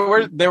awesome.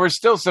 There were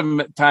still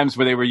some times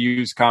where they were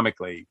used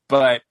comically,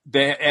 but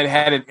it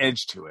had an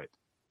edge to it.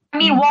 I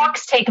mean,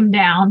 walks take them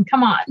down.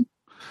 Come on.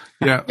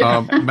 Yeah,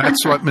 Matt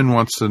Sweatman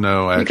wants to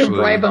know, actually, you could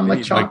bribe them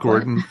with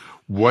chocolate.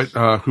 Mike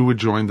Gordon, who would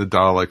join the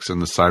Daleks and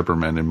the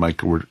Cybermen in Mike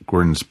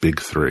Gordon's Big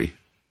Three?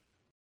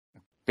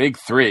 Big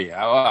Three.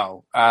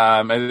 Oh,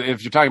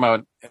 if you're talking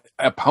about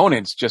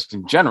opponents just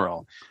in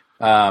general,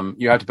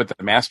 you have to put the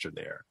Master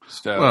there.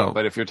 So,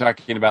 but if you're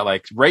talking about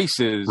like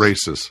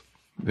races,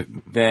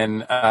 then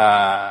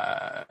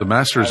the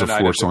Master is a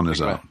force on his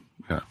own.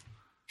 Yeah,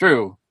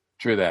 true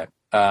that.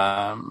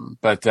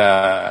 But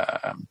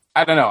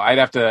I don't know. I'd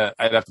have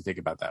to think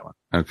about that one.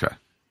 Okay,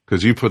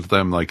 because you put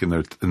them like in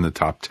the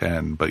top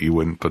 10, but you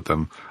wouldn't put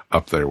them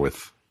up there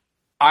with.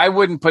 I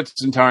wouldn't put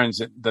Sontarans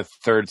at the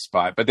third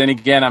spot, but then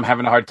again, I'm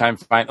having a hard time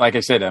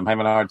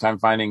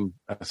finding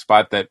a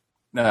spot that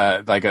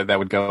that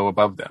would go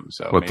above them.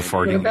 So what, the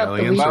farting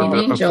aliens? The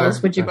Weeping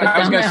Angels? Would you put I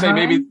was them going to say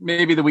high?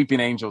 maybe the Weeping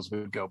Angels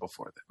would go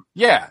before them.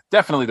 Yeah,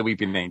 definitely the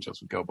Weeping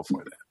Angels would go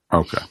before them.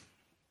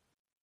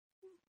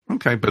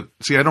 Okay, but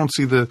see, I don't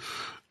see the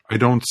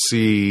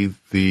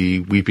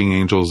Weeping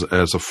Angels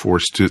as a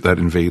force that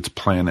invades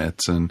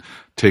planets and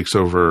takes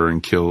over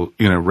and kill,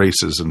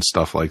 races and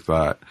stuff like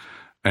that.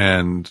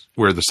 And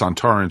where the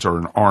Sontarans are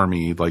an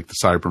army like the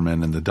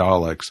Cybermen and the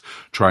Daleks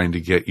trying to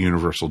get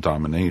universal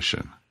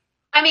domination.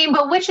 I mean,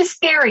 but which is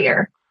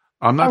scarier?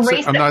 I'm not. A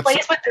race that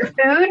plays with their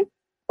food,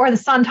 or the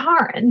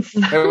Sontarans?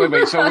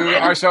 Wait.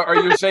 So are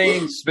you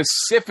saying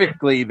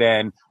specifically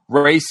then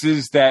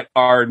races that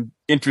are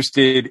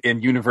interested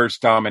in universe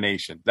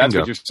domination? That's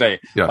what you're saying.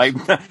 Yes. Like,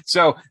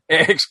 so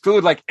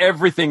exclude like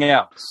everything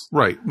else.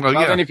 Right. Well,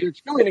 yeah. And if you're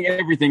excluding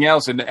everything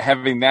else and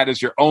having that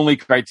as your only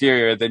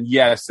criteria, then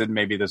yes, then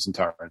maybe the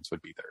Sontarans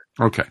would be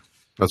third. Okay.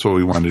 That's what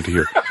we wanted to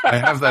hear. I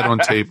have that on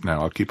tape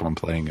now. I'll keep on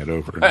playing it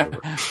over and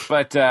over.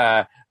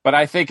 But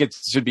I think it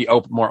should be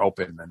more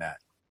open than that.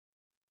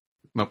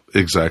 No,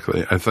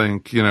 exactly. I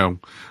think,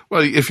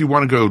 if you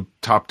want to go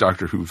top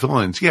Doctor Who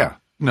villains, yeah.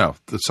 No,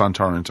 the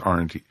Sontarans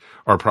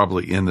are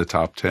probably in the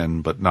top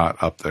 10, but not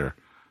up there.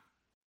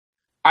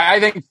 I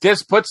think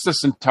this puts the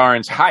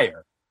Sontarans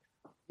higher.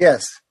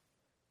 Yes.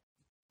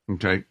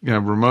 Okay. Yeah,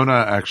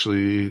 Ramona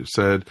actually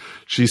said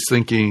she's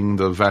thinking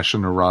the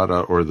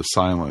Vashanarada or the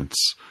Silence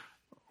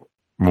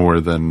more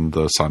than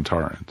the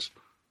Sontarans.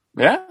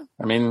 Yeah.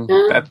 I mean,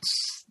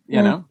 that's,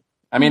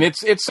 I mean,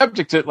 it's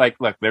subject to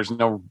look, there's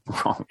no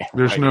wrong.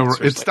 There's no,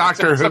 it's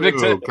Doctor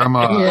Who. Come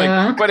on.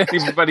 Like what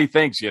everybody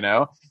thinks,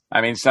 I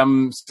mean,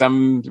 some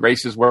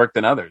races work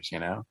than others,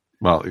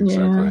 Well,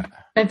 exactly. Yeah.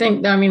 I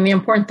think, the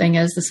important thing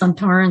is the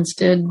Sontarans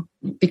did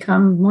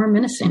become more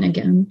menacing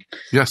again.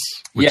 Yes,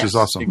 which is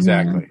awesome.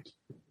 Exactly.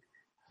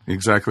 Yeah.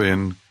 Exactly.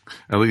 And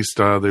at least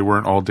they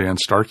weren't all Dan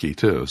Starkey,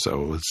 too.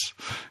 So it was,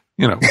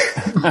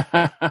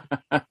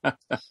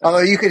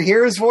 Although you could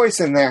hear his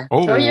voice in there.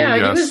 Oh yeah,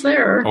 yes. He was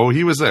there. Oh,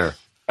 he was there.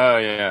 Oh,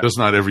 yeah. Just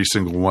not every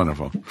single one of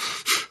them.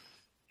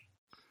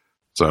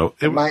 So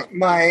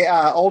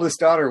my oldest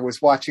daughter was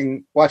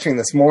watching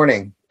this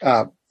morning,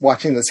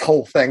 watching this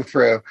whole thing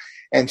through,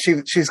 and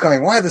she's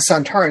going, "Why are the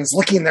Sontarans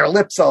licking their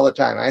lips all the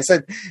time?" And I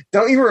said,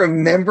 "Don't you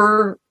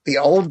remember the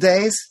old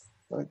days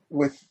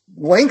with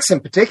Lynx in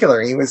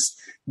particular? He was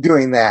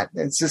doing that.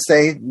 It's just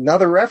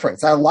another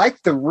reference. I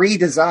like the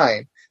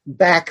redesign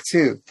back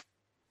to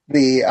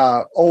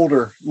the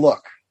older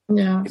look."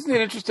 Yeah. Isn't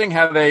it interesting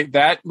how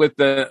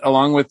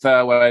along with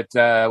what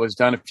was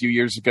done a few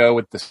years ago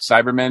with the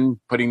Cybermen,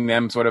 putting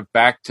them sort of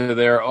back to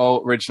their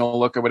original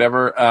look or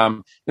whatever?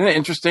 Isn't it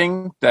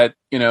interesting that,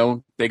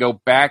 they go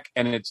back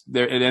and it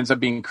ends up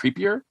being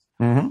creepier?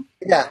 Mm-hmm.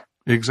 Yeah.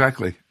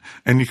 Exactly.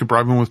 And you can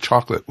bribe them with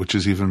chocolate, which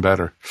is even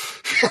better.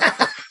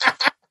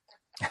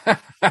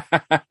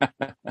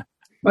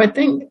 I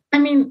think,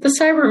 the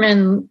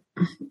Cybermen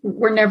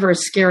were never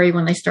as scary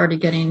when they started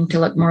getting to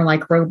look more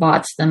like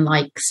robots than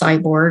like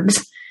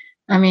cyborgs.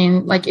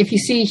 If you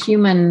see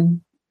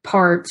human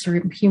parts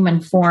or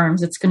human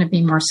forms, it's going to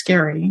be more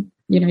scary.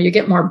 You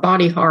get more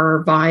body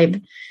horror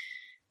vibe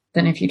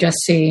than if you just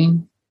see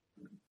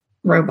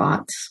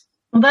robots.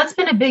 Well, that's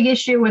been a big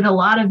issue with a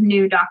lot of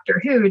new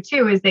Doctor Who,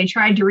 too, is they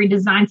tried to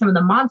redesign some of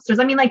the monsters.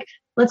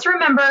 Let's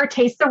remember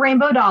Taste the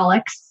Rainbow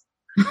Daleks.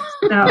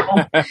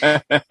 So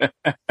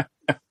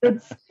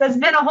that's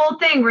been a whole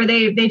thing where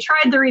they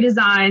tried the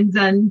redesigns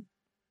and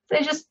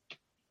they just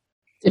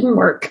didn't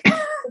work. Did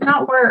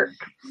not work.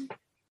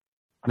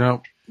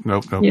 Nope.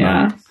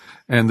 Yeah.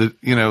 And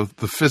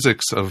the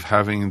physics of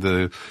having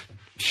the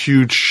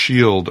huge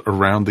shield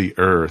around the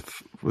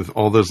Earth with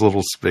all those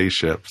little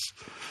spaceships.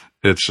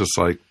 It's just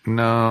like,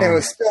 no. It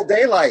was still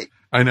daylight.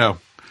 I know.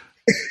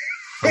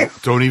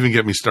 Don't even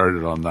get me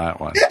started on that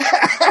one.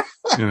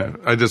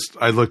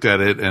 I looked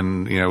at it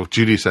and,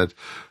 Judy said,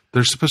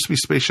 there's supposed to be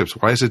spaceships.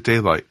 Why is it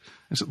daylight?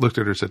 I looked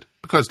at her and said,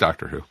 because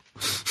Doctor Who.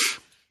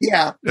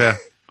 Yeah. Yeah.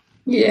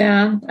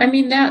 Yeah. I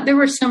mean, there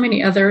were so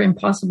many other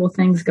impossible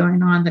things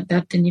going on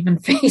that didn't even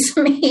faze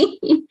me.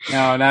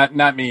 No,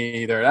 not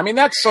me either. I mean,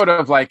 that's sort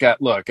of like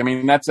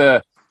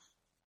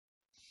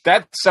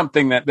that's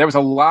something that there was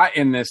a lot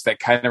in this that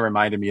kind of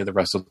reminded me of the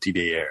Russell T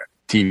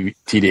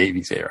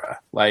Davies era.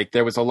 Like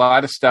there was a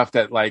lot of stuff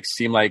that like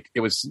seemed like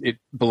it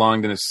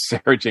belonged in a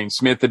Sarah Jane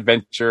Smith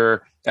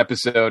adventure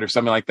episode or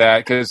something like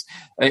that. Cause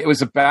it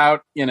was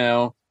about,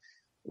 the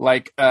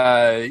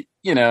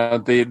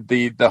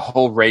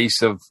whole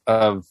race of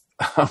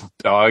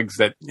dogs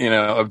that,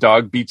 of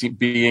dog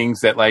beings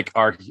that like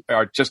are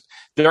just,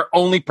 their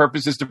only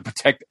purpose is to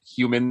protect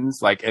humans.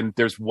 Like, and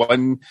there's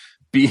one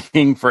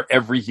being for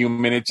every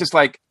human. It's just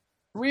like,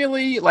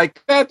 really?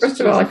 Like that?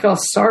 First of all, I feel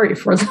sorry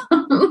for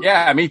them.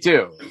 Yeah, me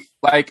too.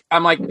 Like,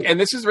 I'm like, and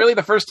this is really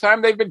the first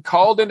time they've been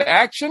called into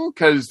action,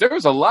 because there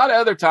was a lot of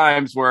other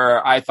times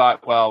where I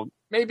thought, well,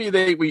 maybe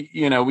we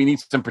need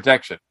some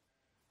protection.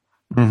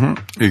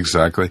 Mm-hmm.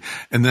 Exactly.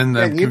 And then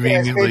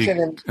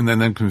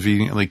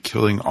conveniently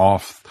killing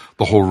off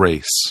the whole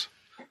race.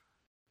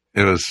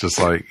 It was just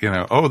like,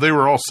 they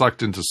were all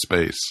sucked into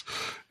space.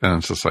 And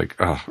it's just like,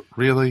 oh,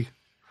 really?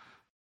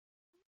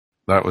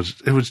 It was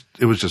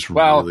just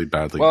really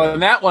badly. Well,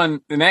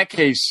 done. in that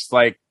case,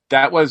 like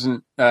that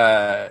wasn't,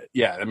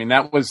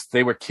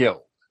 they were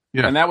killed.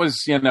 Yeah. And that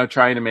was,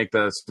 trying to make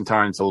the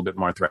Centaurans a little bit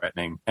more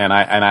threatening. And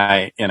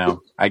I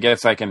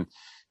guess I can,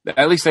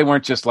 at least they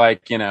weren't just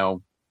like,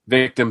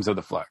 victims of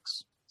the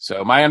flux.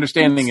 So my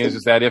understanding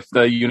is that if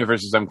the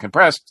universe is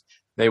uncompressed,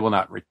 they will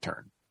not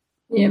return.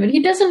 Yeah, but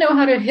he doesn't know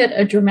how to hit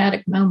a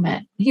dramatic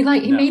moment. He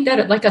made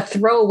that like a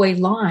throwaway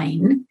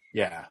line.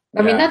 Yeah.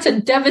 I mean, that's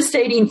a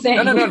devastating thing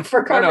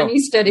for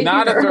Carvanista to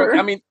hear.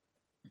 I mean,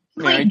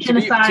 Mary, to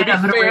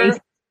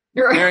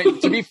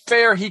be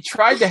fair, he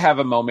tried to have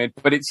a moment,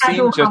 but it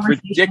seemed just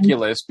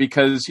ridiculous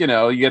because, you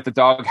get the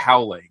dog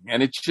howling.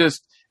 And it's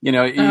just, he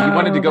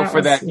wanted to go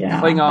for that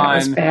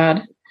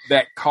Klingon,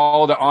 that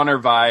call to honor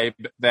vibe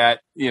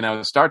that,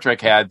 Star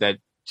Trek had that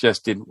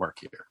just didn't work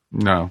here.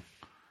 No.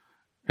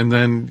 And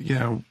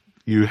then,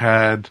 you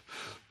had,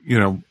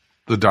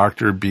 the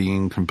Doctor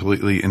being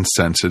completely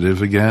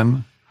insensitive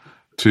again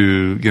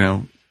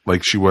to,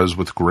 like she was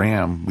with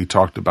Graham. We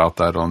talked about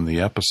that on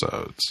the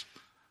episodes.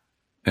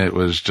 It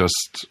was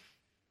just,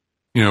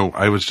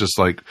 I was just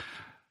like,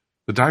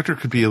 the Doctor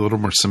could be a little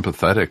more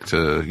sympathetic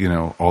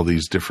to, all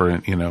these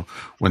different,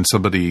 when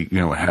somebody,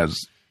 has,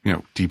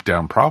 deep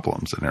down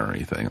problems and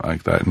everything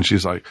like that. And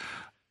she's like,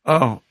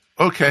 oh,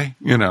 okay.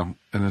 And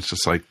it's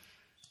just like,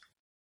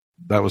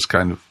 that was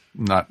kind of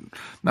not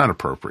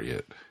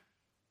appropriate.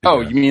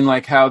 Oh, you mean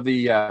like how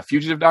the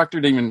fugitive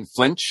Doctor didn't even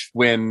flinch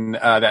when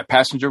that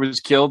passenger was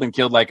killed and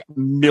killed like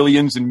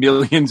millions and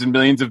millions and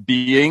millions of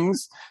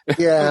beings?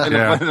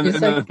 Yeah. And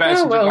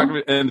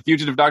the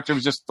fugitive Doctor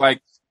was just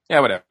like, yeah,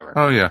 whatever.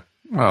 Oh, yeah.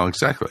 Well,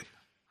 exactly.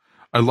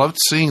 I loved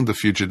seeing the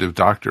fugitive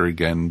Doctor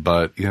again,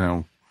 but,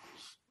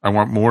 I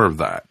want more of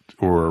that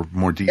or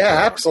more detail.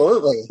 Yeah,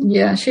 absolutely.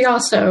 Yeah, she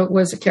also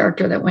was a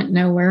character that went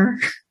nowhere.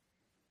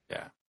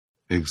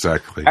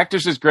 Exactly.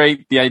 Actors is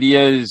great. The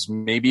idea is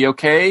maybe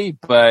okay,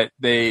 but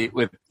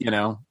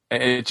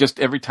it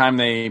just every time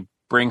they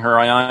bring her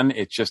on,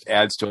 it just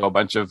adds to a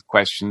bunch of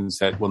questions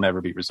that will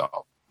never be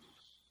resolved.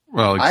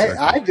 Well, exactly.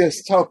 I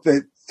just hope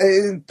that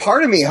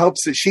part of me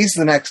hopes that she's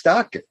the next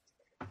Doctor.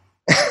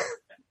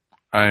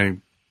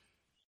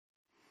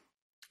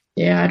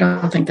 Yeah, I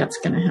don't think that's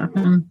going to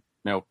happen.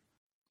 Nope.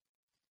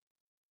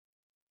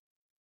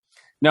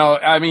 No,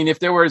 I mean, if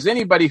there was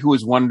anybody who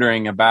was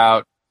wondering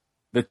about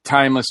the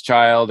timeless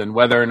child and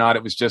whether or not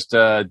it was just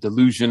a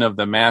delusion of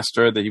the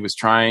master that he was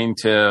trying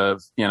to,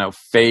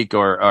 fake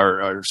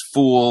or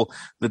fool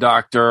the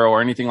Doctor or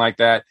anything like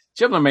that,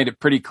 Chibnall made it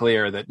pretty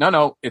clear that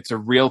no, it's a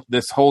real,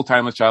 this whole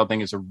timeless child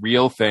thing is a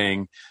real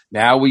thing.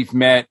 Now we've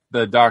met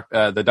the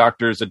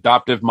Doctor's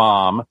adoptive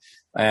mom,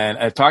 and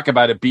I talk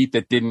about a beat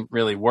that didn't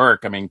really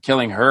work. I mean,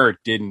 killing her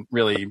didn't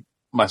really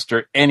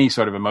muster any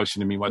sort of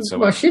emotion to me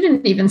whatsoever. Well, she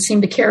didn't even seem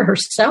to care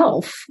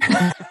herself.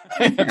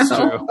 That's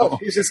true. Oh,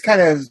 she's just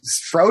kind of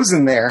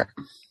frozen there.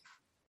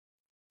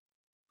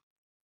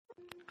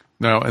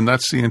 No, and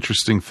that's the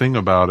interesting thing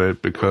about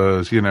it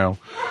because, there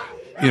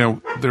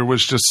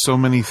was just so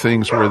many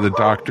things where the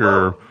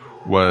Doctor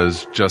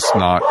was just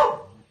not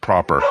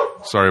proper.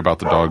 Sorry about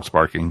the dogs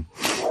barking.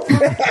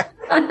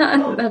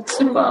 That's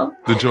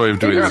the joy of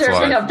doing this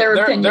live. Have their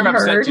opinion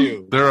heard.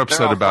 They're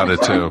upset about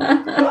it too.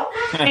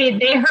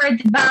 They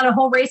heard about a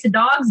whole race of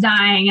dogs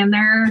dying, and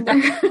they're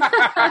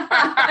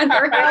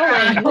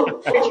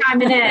howling. They're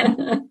chiming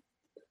in.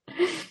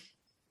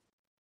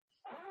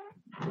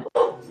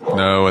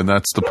 No, and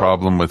that's the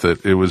problem with it.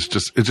 It's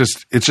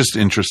just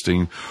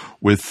interesting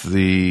with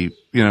the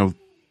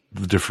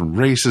the different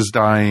races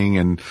dying,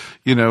 and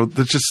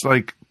there's just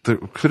like there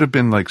could have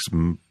been like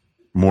some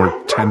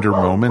more tender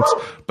moments,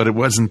 but it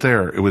wasn't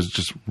there. It was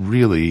just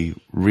really,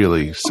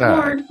 really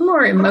sad.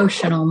 More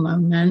emotional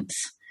moments,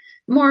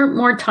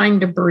 more time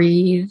to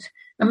breathe.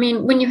 I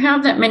mean, when you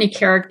have that many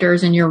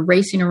characters and you're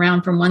racing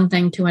around from one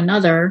thing to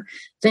another,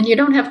 then you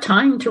don't have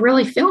time to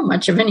really feel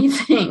much of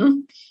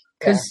anything.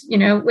 Because,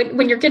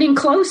 when you're getting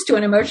close to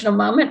an emotional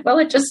moment, well,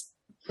 it just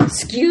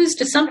skews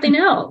to something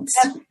else.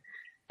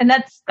 And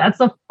that's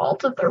the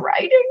fault of the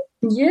writing.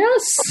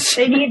 Yes.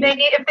 They need,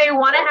 if they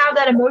want to have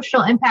that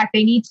emotional impact,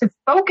 they need to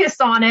focus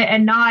on it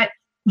and not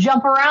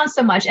jump around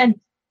so much. And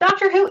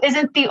Doctor Who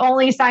isn't the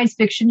only science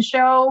fiction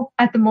show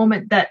at the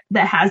moment that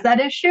has that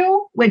issue,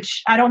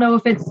 which I don't know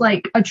if it's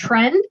like a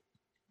trend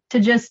to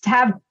just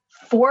have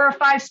 4 or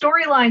 5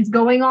 storylines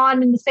going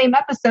on in the same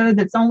episode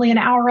that's only an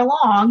hour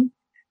long.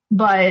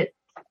 But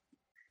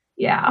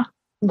yeah.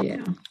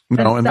 Yeah.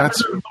 No, and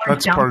that's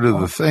part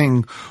of the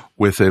thing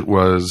with it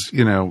was,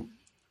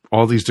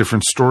 all these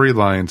different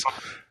storylines.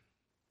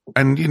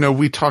 And,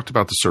 we talked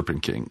about the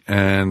Serpent King,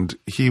 and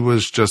he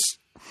was just,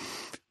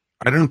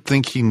 I don't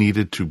think he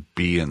needed to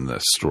be in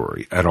this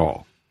story at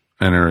all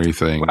and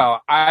everything.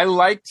 Well, I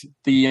liked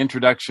the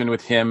introduction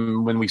with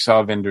him when we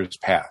saw Vinder's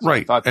Pass.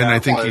 Right. I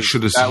think he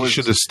should have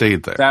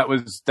stayed there.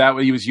 That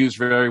he was used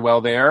very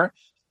well there.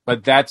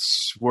 But that's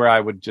where I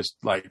would just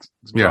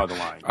draw the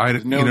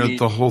line.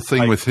 The whole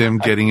thing with him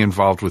getting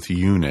involved with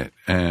UNIT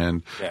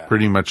and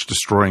pretty much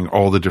destroying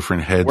all the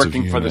different heads of UNIT.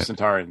 Working for the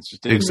Centaurians.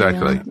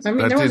 Exactly. Yeah. I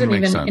mean, there wasn't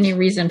even any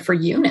reason for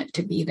UNIT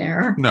to be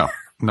there. No,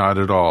 not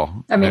at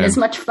all. I mean, as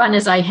much fun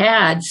as I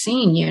had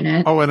seeing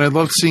UNIT. Oh, and I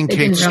loved seeing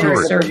Kate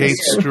Stewart. Kate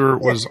Stewart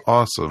was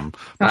awesome.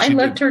 I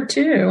loved her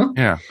too.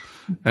 Yeah.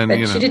 And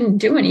she didn't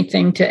do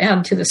anything to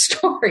add to the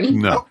story.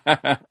 No,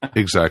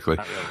 exactly.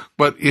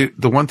 But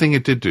the one thing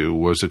it did do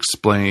was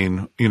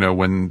explain,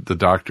 when the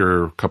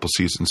Doctor a couple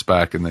seasons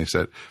back and they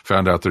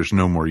found out there's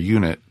no more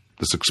UNIT,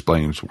 this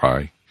explains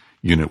why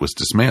UNIT was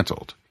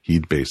dismantled.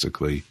 He'd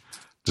basically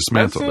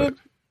dismantled it.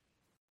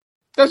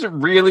 Does it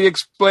really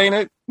explain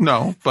it?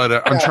 No, but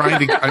I'm trying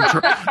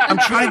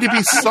to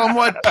be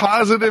somewhat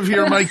positive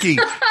here, Mikey.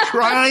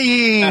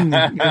 Trying,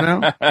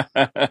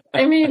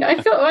 I mean,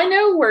 I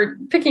know we're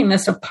picking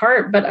this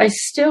apart, but I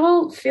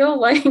still feel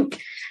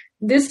like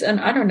this, and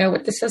I don't know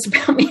what this says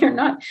about me or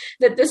not,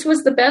 that this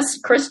was the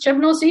best Chris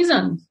Chibnall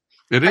season.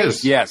 It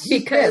is, yes,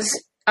 because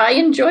I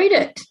enjoyed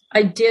it.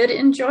 I did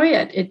enjoy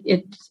it.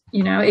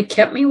 It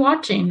kept me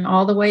watching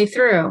all the way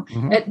through,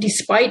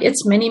 despite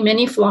its many,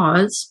 many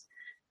flaws.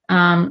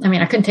 I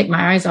mean, I couldn't take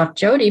my eyes off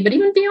Jodie, but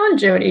even beyond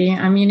Jodie,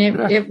 I mean,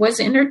 it was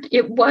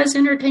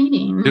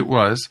entertaining. It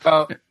was.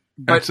 But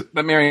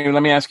Mary,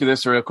 let me ask you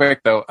this real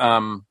quick though.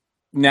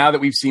 Now that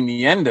we've seen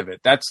the end of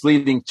it, that's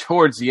leading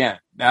towards the end.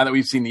 Now that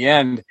we've seen the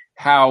end,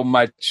 how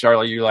much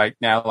are you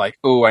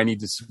oh, I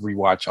need to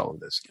rewatch all of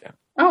this again?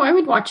 Oh, I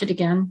would watch it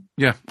again.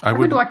 Yeah, I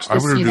would watch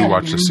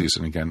this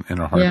season again in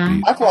a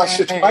heartbeat. Yeah. I've watched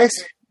it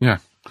twice. Yeah,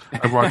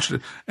 I've watched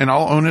it, and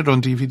I'll own it on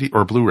DVD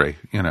or Blu-ray.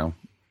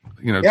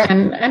 Yeah.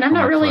 And I'm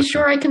not really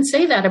sure I can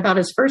say that about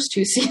his first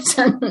 2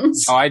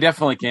 seasons. Oh, I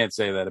definitely can't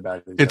say that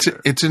about it.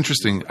 It's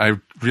interesting. I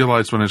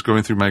realized when I was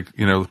going through my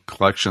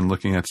collection,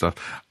 looking at stuff,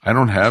 I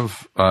don't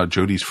have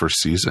Jodie's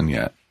first season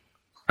yet.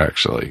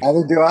 Actually,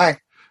 neither do I.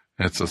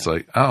 It's just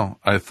like, oh,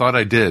 I thought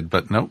I did,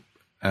 but nope.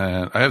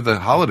 And I have the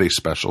holiday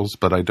specials,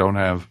 but I don't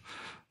have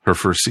her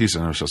first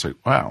season. I was just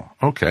like, wow,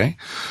 okay,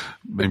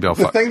 maybe I'll.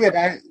 The thing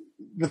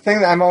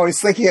that I'm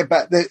always thinking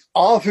about, that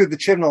all through the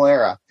Chibnall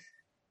era,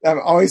 I'm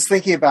always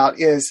thinking about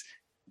is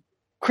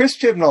Chris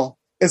Chibnall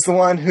is the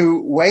one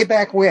who way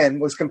back when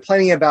was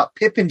complaining about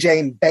Pip and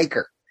Jane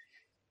Baker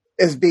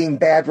as being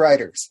bad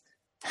writers.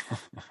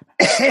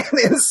 And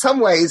in some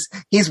ways,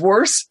 he's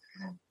worse.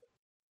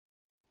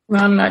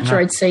 Well, I'm not sure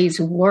I'd say he's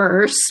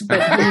worse,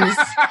 but he's...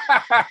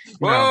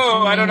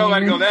 Whoa, I don't know if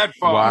I'd go that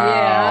far.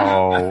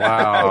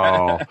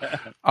 Wow,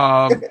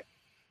 wow.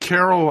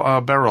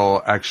 Carol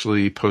Beryl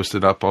actually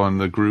posted up on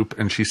the group,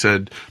 and she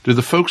said, do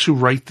the folks who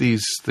write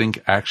these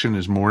think action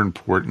is more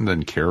important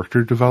than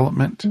character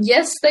development?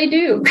 Yes, they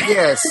do.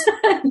 Yes.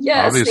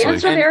 Yes, obviously. The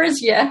answer there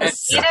is yes.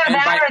 Either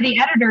that or the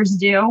editors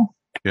do.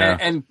 Yeah.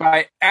 And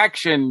by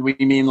action, we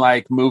mean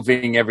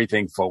moving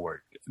everything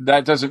forward.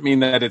 That doesn't mean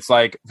that it's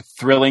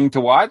thrilling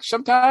to watch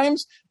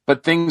sometimes,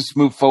 but things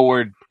move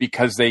forward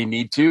because they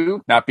need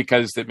to, not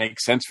because it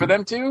makes sense for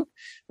them to.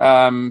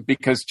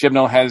 Because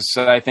Chibnall has,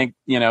 I think,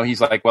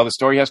 he's well, the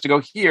story has to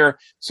go here.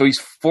 So he's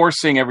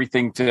forcing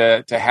everything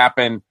to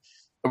happen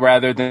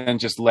rather than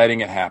just letting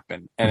it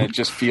happen. And it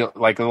just feels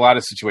like a lot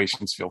of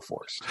situations feel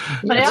forced.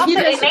 But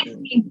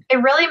it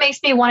really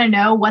makes me want to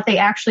know what they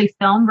actually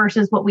film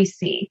versus what we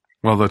see.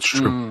 Well, that's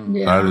true.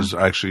 Yeah. That is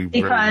actually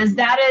because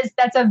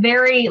that's a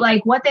very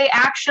what they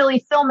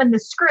actually film in the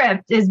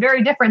script is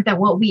very different than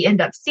what we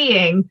end up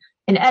seeing.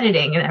 in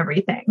editing and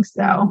everything.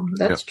 So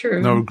that's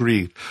true. No,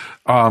 agreed.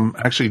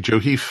 Actually, Joe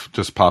Heath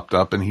just popped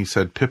up and he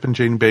said Pip and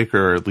Jane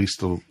Baker are at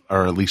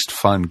least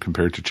fun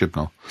compared to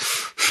Chibnall.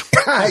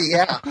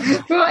 Yeah.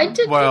 Well, I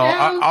did. Well,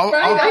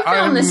 I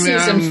found this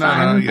season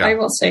fun. I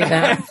will say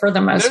that for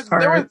the most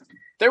part.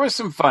 There was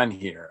some fun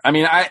here. I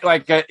mean,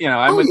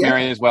 I'm with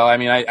Mary as well. I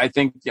mean, I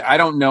think I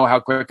don't know how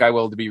quick I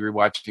will to be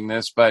rewatching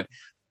this, but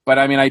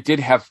I mean, I did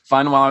have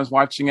fun while I was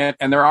watching it,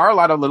 and there are a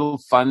lot of little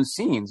fun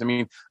scenes. I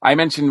mean, I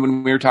mentioned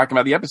when we were talking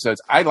about the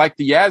episodes, I like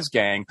the Yaz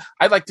gang.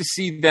 I'd like to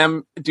see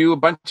them do a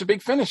bunch of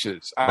big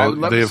finishes. They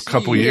have a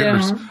couple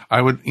years.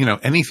 I would,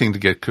 anything to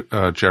get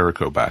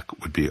Jericho back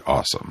would be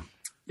awesome.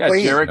 Yeah,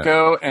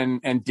 Jericho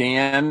and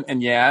Dan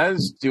and Yaz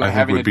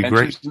having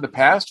adventures in the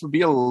past would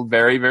be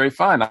very, very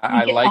fun.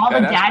 I like all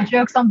that. The dad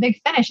jokes on Big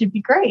Finish. It'd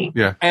be great.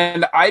 Yeah,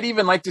 and I'd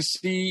even like to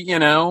see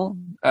Vinder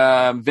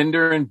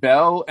and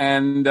Bell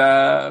and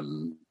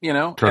and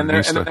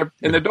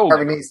their dog.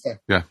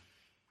 Yeah,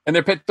 and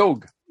their pet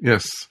dog.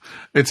 Yes.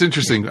 It's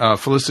interesting.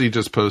 Felicity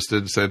just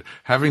said,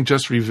 having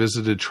just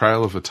revisited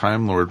Trial of a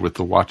Time Lord with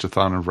the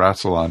Watchathon and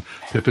Rassilon,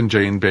 Pip and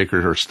Jane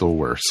Baker are still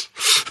worse.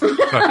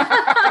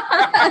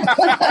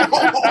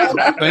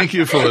 Thank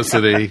you,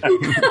 Felicity.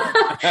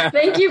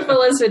 Thank you,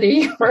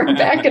 Felicity, for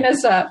backing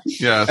us up.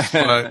 Yes.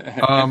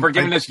 But, for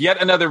giving us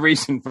yet another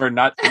reason for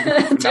not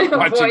to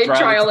avoid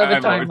Trial of a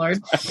Time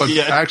Lord. But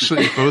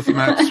actually, both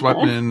Matt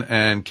Sweatman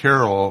and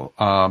Carol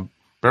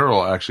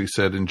Beryl actually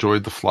said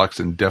enjoyed the Flux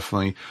and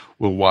definitely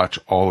will watch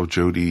all of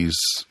Jodie's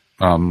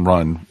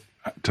run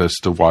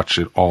just to watch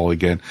it all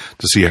again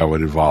to see how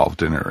it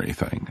evolved and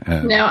everything.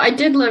 And now, I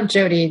did love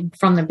Jodie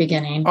from the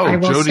beginning. I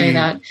will Jodie say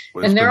that.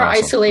 And there are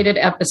isolated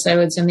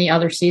episodes in the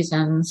other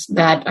seasons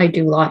that I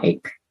do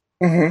like.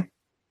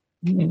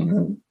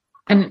 Mm-hmm.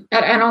 And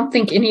I don't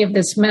think any of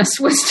this mess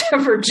was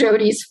ever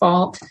Jodie's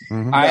fault.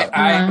 Mm-hmm.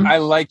 I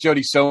like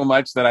Jodie so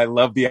much that I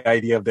love the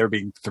idea of there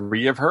being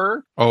 3 of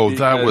her. Oh,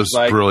 that was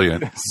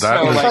brilliant.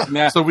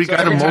 So we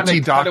got a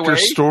multi-doctor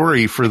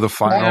story for the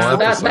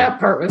final episode. That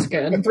part was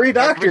good. And 3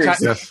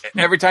 doctors.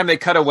 Every time they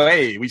cut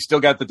away, we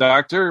still got the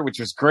doctor, which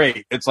was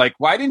great. It's like,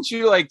 why didn't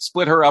you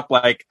split her up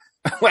like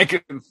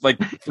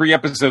 3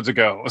 episodes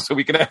ago so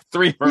we could have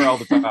 3 of her all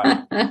the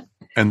time?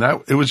 And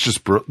that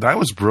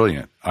was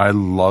brilliant. I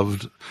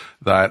loved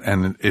that,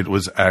 and it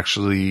was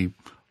actually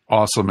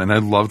awesome. And I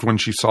loved when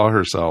she saw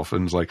herself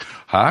and was like,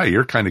 "Hi,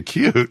 you're kind of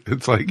cute."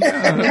 It's like,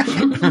 yeah.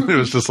 It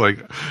was just like,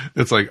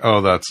 oh,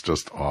 that's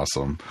just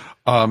awesome.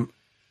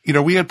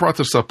 We had brought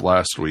this up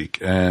last week,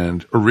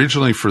 and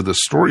originally for the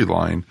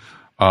storyline,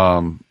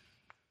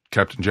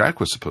 Captain Jack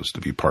was supposed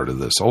to be part of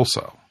this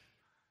also.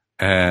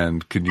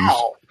 And can you?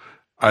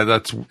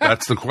 That's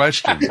the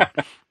question.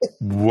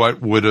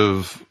 What would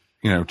have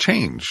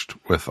changed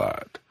with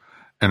that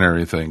and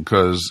everything,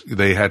 because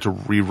they had to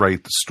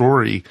rewrite the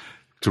story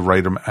to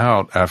write him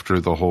out after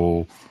the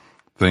whole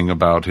thing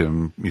about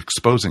him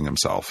exposing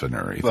himself and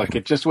everything. Look,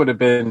 it just would have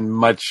been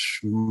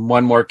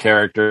one more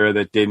character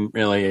that didn't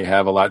really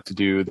have a lot to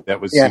do, that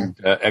was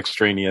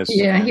extraneous.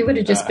 Yeah, he would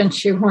have just been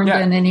shoehorned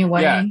in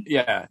anyway.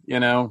 Yeah.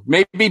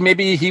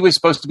 Maybe he was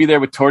supposed to be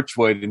there with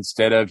Torchwood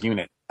instead of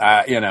Unit.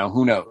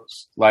 Who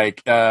knows? I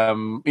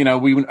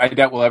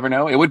doubt we'll ever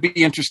know. It would be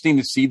interesting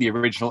to see the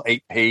original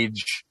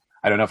 8-page,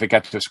 I don't know if it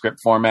got to a script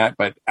format,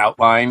 but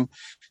outline.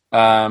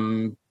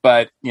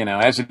 But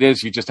as it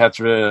is, you just have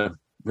to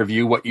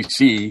review what you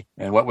see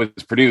and what was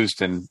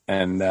produced, and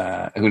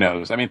who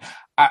knows? I mean,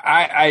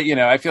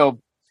 I feel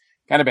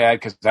kind of bad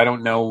because I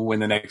don't know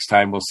when the next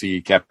time we'll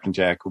see Captain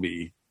Jack will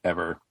be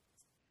ever.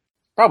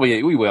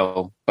 Probably we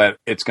will, but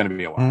it's going to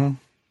be a while.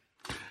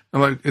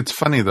 Mm-hmm. It's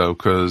funny though,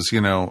 because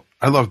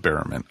I love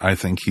Berriman. I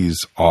think he's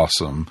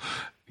awesome.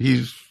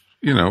 He's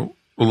a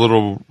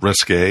little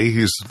risque.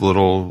 He's a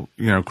little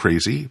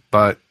crazy,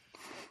 but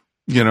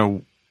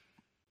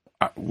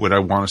would I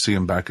want to see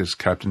him back as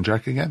Captain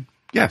Jack again?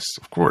 Yes,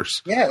 of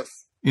course. Yes.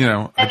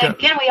 And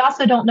again, we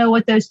also don't know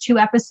what those 2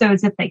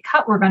 episodes that they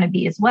cut were going to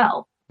be as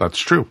well. That's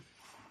true.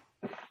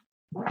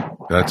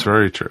 That's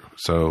very true.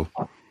 So,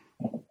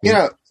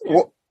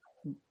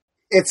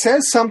 it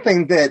says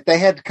something that they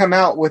had to come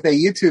out with a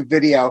YouTube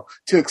video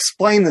to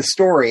explain the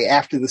story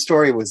after the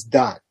story was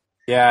done.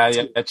 Yeah.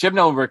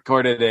 Chibnall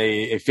recorded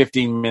a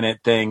 15-minute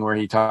thing where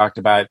he talked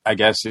about, I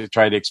guess, he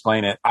tried to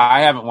explain it.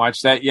 I haven't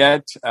watched that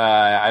yet.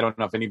 I don't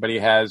know if anybody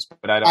has,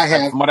 but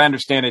from what I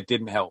understand, it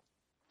didn't help.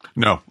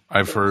 No,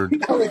 I've heard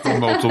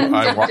multiple.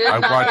 I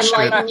watched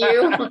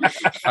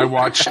it. I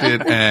watched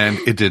it, and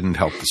it didn't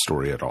help the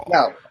story at all.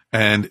 No.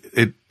 And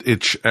it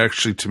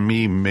actually, to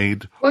me,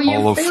 made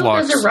all of Flux. Well, you failed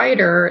as a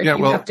writer if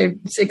you have to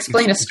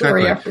explain a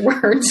story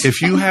afterwards.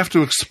 If you have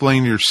to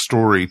explain your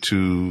story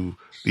to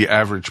the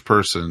average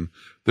person,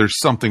 there's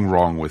something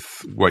wrong with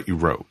what you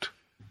wrote,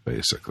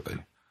 basically.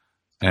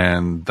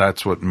 And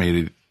that's what made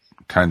it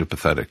kind of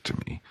pathetic to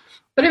me.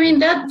 But I mean,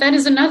 that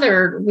is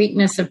another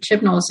weakness of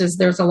Chibnall's, is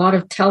there's a lot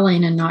of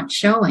telling and not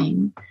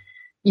showing.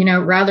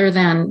 rather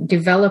than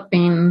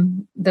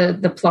developing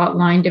the plot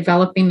line,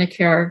 developing the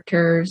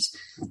characters,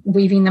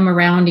 weaving them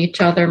around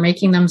each other,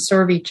 making them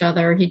serve each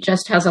other, he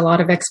just has a lot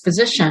of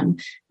exposition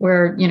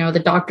where,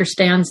 the doctor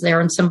stands there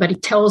and somebody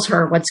tells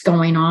her what's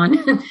going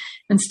on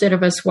instead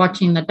of us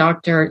watching the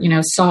doctor,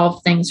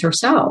 solve things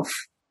herself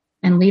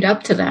and lead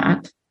up to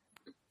that.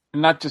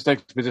 Not just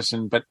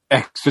exposition, but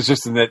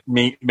exposition that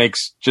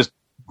makes just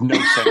no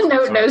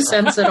sense. no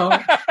sense at all.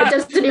 It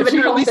doesn't even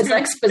help as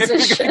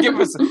exposition.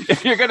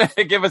 If you're going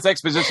to give us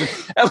exposition,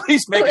 at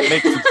least make it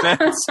make some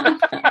sense.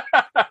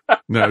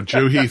 No,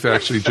 Joe Heath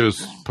actually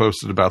just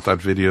posted about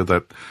that video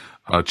that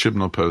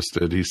Chibnall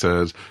posted. He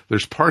says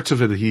there's parts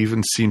of it that he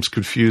even seems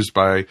confused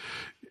by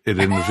it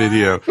in the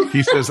video.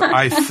 He says,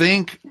 I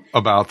think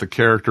about the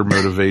character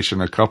motivation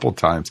a couple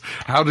times.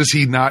 How does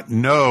he not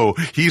know?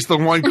 He's the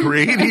one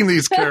creating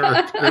these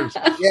characters.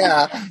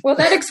 Yeah. Well,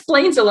 that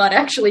explains a lot,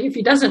 actually, if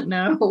he doesn't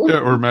know. Yeah,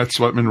 or Matt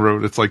Sweatman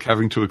wrote, it's like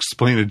having to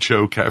explain a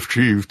joke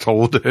after you've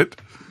told it.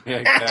 Yeah,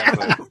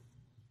 exactly.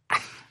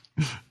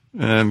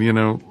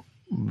 And,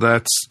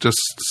 that's just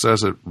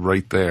says it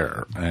right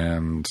there.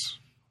 And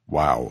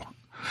wow.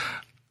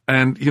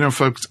 And,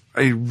 folks,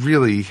 I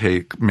really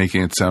hate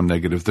making it sound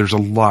negative. There's a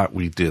lot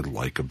we did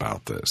like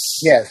about this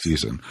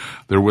season.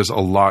 There was a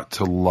lot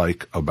to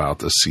like about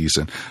this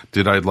season.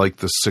 Did I like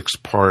the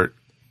 6-part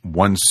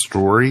one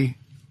story?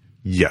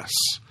 Yes.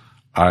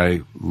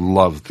 I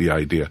loved the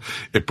idea.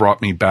 It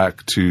brought me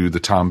back to the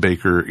Tom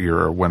Baker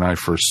era when I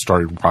first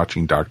started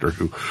watching Doctor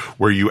Who,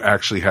 where you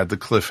actually had the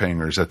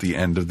cliffhangers at the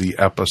end of the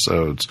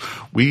episodes.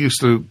 We used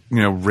to,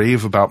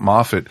 rave about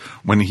Moffat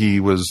when he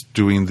was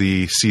doing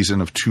the season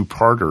of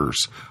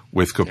 2-parters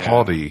with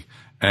Capaldi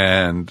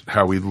and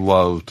how we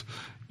loved,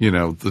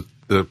 the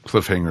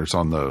cliffhangers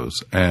on those.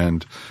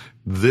 And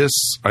this,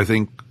 I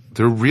think,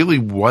 there really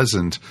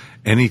wasn't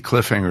any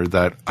cliffhanger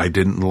that I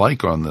didn't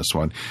like on this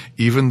one.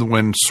 Even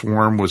when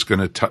Swarm was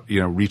going to,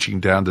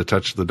 reaching down to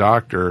touch the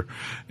Doctor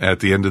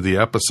at the end of the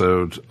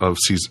episode of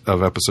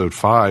episode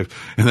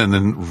 5, and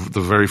then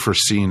the very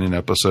first scene in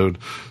episode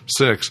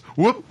 6,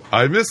 whoop!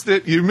 I missed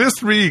it. You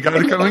missed me. You got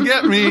to come and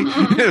get me.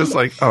 It was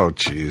like, oh,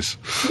 geez.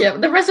 Yeah,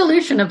 the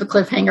resolution of the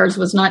cliffhangers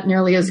was not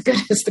nearly as good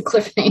as the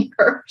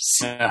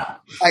cliffhangers. Yeah.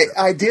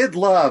 I did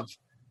love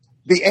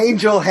the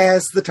Angel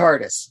has the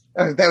TARDIS.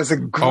 That was a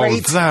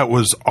great. Oh, that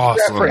was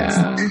awesome.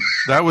 Yeah.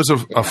 That was a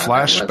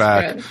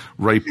flashback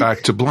right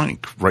back to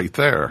Blink right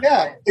there.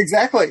 Yeah,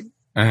 exactly.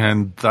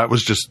 And that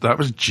was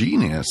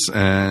genius.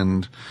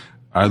 And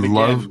I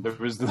love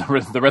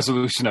the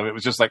resolution of it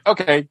was just like,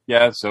 okay,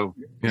 yeah, so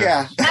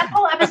yeah. That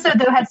whole episode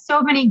though had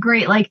so many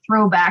great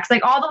throwbacks,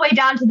 all the way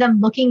down to them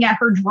looking at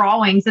her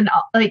drawings and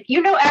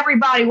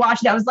everybody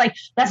watched that was like,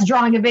 that's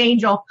drawing of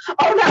Angel.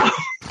 Oh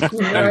no.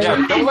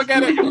 Don't look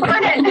at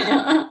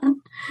it.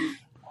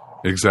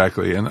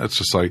 Exactly. And it's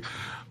just like,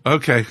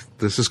 okay,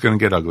 this is going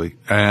to get ugly.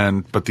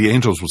 But the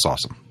Angels was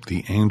awesome.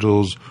 The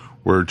Angels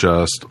were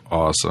just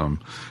awesome.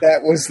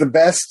 That was the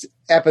best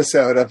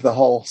episode of the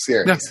whole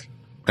series. Yeah.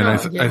 And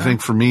I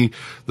think for me,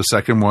 the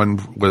second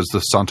one was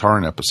the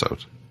Sontaran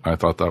episode. I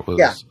thought that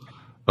was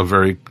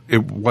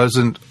it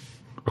wasn't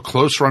a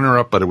close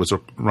runner-up, but it was a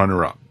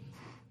runner-up.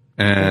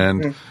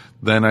 And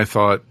then I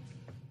thought,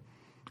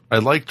 I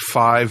liked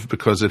 5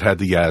 because it had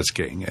the Yaz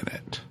Gang in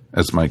it,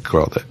 as Mike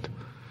called it.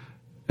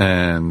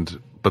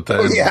 But then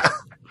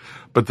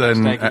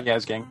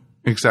Yaz Gang.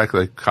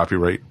 Exactly.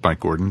 Copyright Mike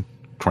Gordon,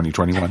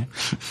 2021.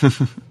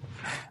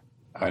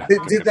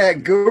 Did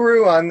that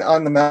guru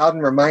on the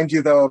mountain remind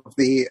you though of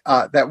the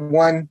that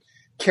one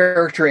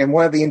character in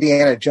one of the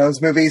Indiana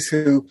Jones movies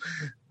who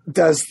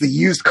does the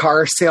used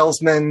car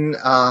salesman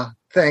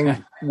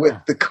thing with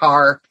the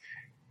car?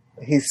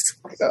 He's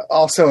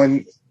also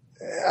in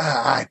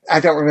I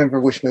don't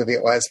remember which movie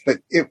it was, but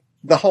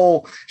the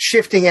whole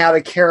shifting out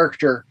of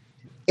character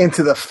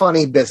into the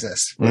funny business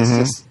was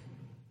just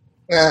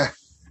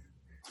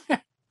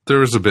there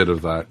was a bit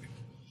of that.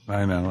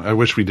 I know. I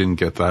wish we didn't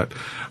get that.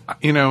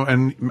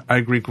 And I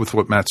agree with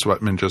what Matt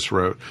Sweatman just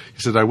wrote.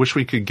 He said, I wish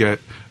we could get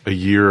a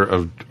year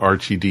of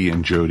RTD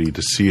and Jodie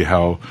to see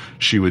how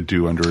she would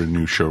do under a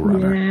new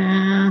showrunner.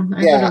 Yeah,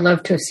 I would have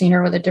loved to have seen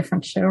her with a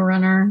different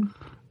showrunner.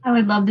 I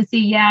would love to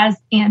see Yaz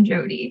and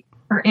Jodie,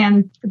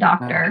 and the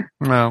Doctor.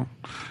 Well,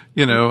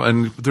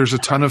 and there's a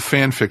ton of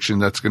fan fiction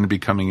that's going to be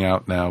coming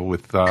out now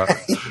with,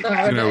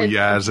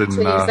 Yaz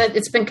and...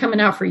 it's been coming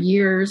out for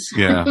years.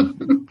 Yeah.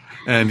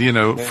 And,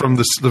 from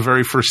the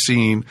very first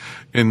scene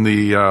in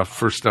the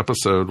first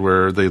episode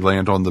where they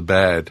land on the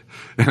bed,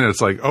 and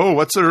it's like, oh,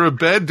 what's there a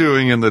bed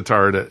doing in the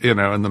TARDIS?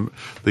 And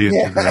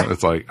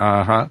it's like,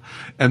 uh-huh.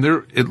 And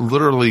it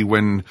literally,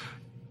 when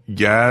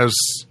Yaz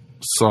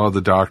saw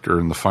the Doctor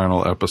in the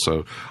final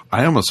episode,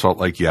 I almost felt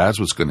like Yaz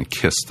was going to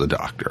kiss the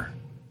Doctor.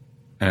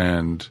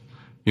 And,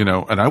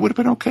 and I would have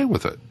been okay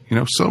with it.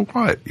 So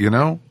what?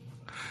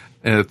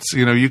 It's,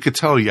 you could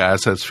tell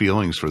Yaz has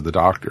feelings for the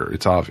Doctor.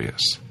 It's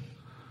obvious.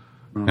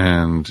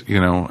 And,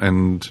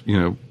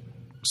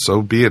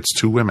 so be it. It's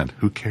 2 women.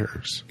 Who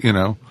cares?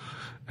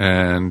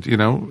 And,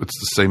 it's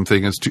the same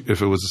thing as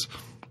if it was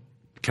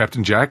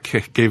Captain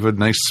Jack gave a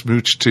nice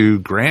smooch to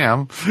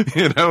Graham,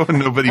 and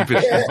nobody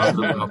bitched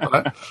about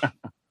that.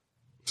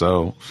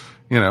 So,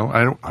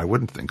 I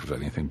wouldn't think of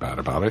anything bad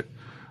about it.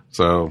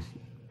 So,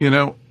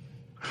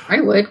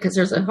 I would, because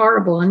there's a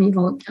horrible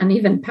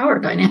uneven power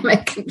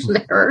dynamic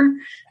there,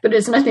 but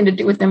it's nothing to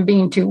do with them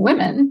being two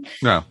women.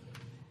 No. It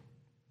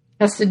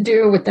has to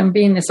do with them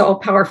being this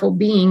all-powerful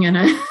being and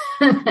a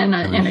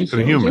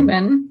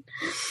human.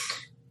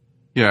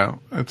 Yeah,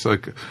 it's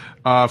like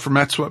for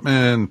Matt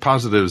Sweatman,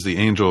 positives, the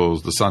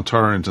Angels, the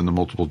Santarans, and the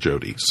multiple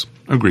Jodies.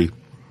 Agreed.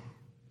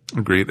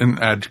 And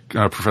add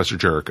Professor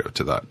Jericho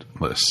to that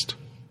list.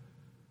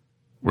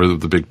 Were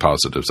the big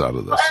positives out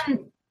of this.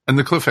 And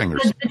the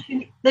cliffhangers.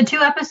 The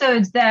two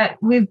episodes that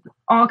we've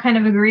all kind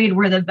of agreed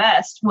were the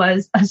best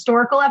was a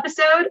historical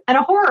episode and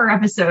a horror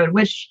episode,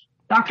 which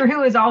Doctor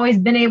Who has always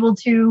been able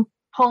to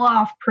pull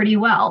off pretty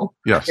well.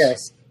 Yes. Yeah,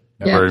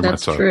 very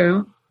that's much so.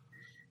 true.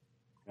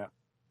 Yeah.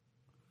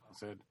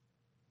 That's it.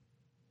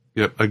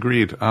 Yep,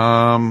 agreed.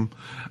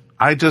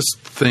 I just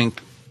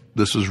think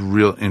this was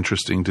real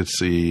interesting to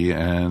see,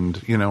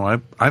 and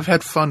I've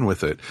had fun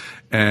with it,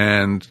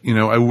 and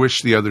I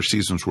wish the other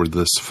seasons were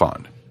this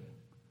fun.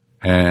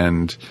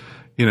 And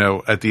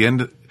at the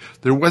end,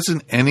 there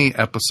wasn't any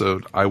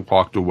episode I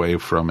walked away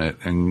from it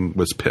and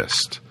was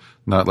pissed.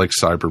 Not like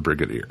Cyber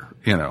Brigadier,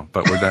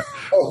 but we're not.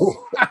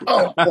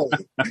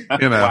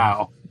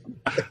 Wow.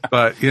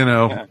 But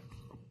Yeah.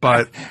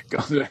 But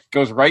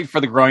goes right for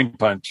the groin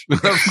punch.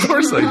 Of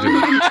course I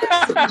do.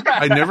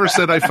 I never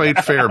said I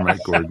fight fair,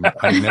 Mike Gordon.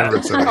 I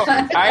never said I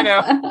fight fair.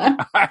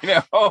 I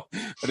know.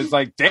 But it's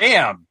like,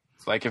 damn.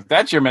 It's like, if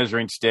that's your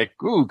measuring stick,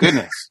 ooh,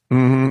 goodness.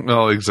 Mm-hmm.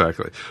 Well,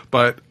 exactly.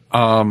 But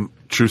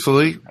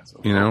truthfully,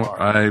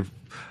 I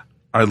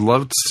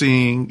loved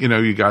seeing.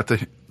 You got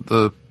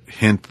the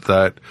hint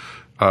that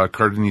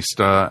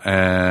Cardenista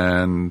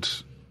and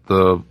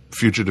the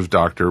fugitive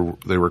doctor,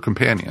 they were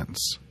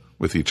companions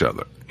with each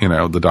other.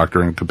 The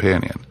doctor and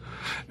companion.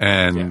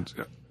 And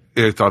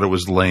I thought it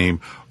was lame.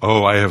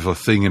 Oh, I have a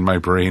thing in my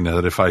brain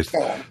that if I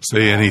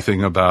say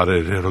anything about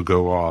it, it'll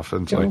go off.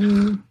 And it's like,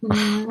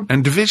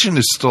 and Division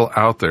is still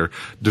out there.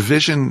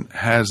 Division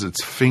has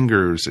its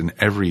fingers in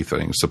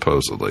everything,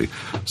 supposedly.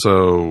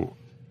 So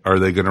are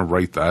they going to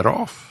write that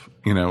off?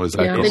 Is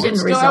that they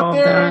didn't resolve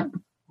that.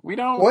 We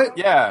don't. What?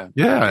 Yeah.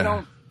 We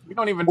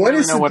don't even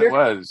really know what it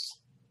was.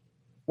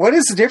 What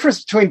is the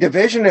difference between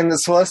Division and the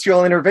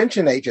Celestial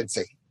Intervention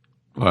Agency?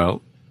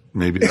 Well,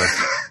 maybe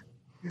that's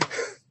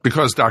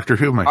because Doctor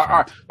Who, my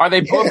friend. Are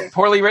they both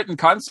poorly written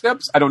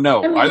concepts? I don't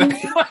know. Are they?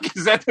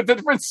 Is that the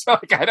difference?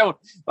 I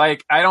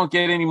don't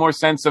get any more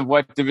sense of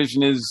what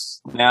Division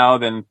is now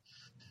than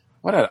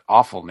what an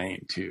awful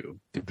name too.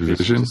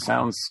 Division just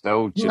sounds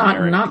so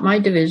generic. Not my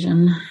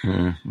division.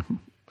 Yeah.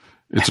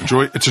 It's a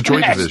joy division.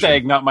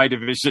 Hashtag not my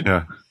division.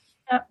 Yeah.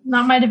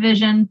 Not my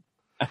division.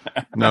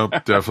 No,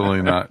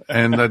 definitely not.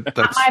 And that's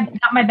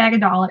not my bag of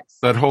dollars.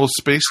 That whole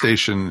space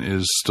station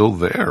is still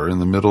there in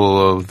the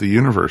middle of the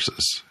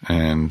universes.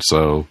 And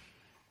so,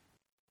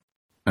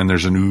 and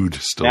there's an Ood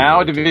still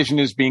now there. Division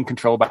is being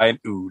controlled by an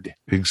Ood.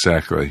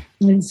 Exactly.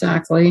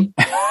 The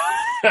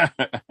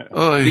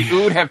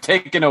Ood have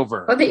taken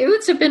over. Well, the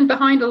Oods have been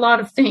behind a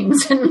lot of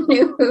things in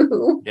New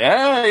Who.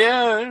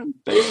 Yeah.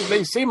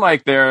 They seem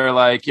like they're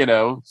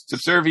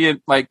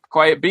subservient,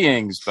 quiet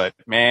beings, but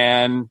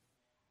man,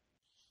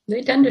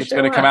 they tend to it's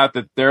going to come out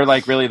that they're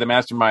really the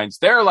masterminds.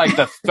 They're like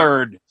the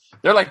third.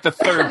 They're like the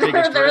third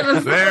biggest.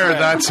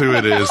 That's who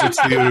it is.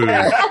 It's the Ood.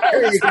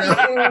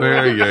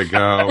 There you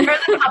go.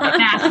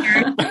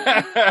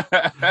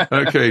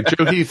 Okay,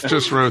 Joe Heath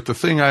just wrote, the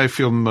thing I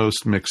feel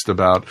most mixed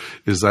about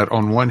is that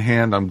on one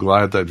hand, I'm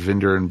glad that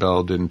Vinder and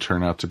Bell didn't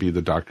turn out to be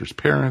the Doctor's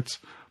parents,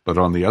 but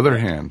on the other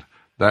hand,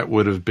 that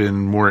would have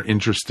been more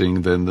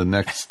interesting than the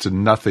next to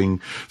nothing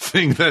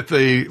thing that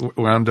they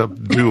wound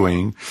up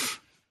doing.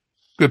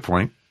 Good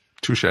point.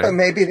 Touche. But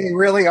maybe they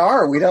really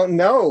are. We don't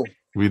know.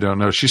 We don't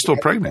know. She's still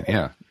pregnant.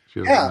 Yeah. She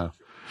doesn't know.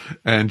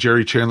 And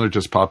Jerry Chandler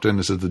just popped in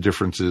and said the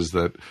difference is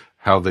that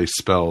how they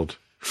spelled.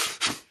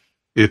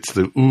 It's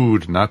the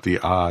Ood, not the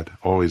odd.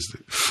 Always.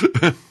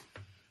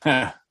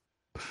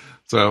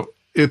 So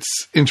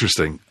it's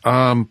interesting.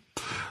 I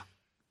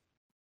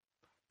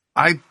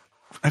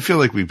feel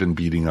like we've been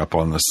beating up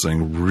on this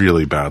thing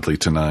really badly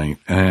tonight,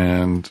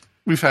 and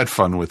we've had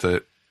fun with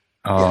it.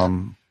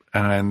 And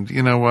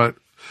you know what?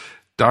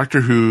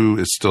 Doctor Who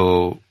is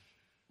still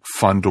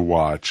fun to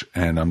watch,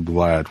 and I'm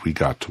glad we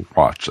got to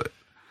watch it.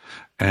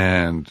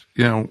 And,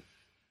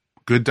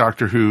 good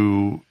Doctor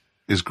Who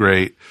is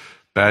great.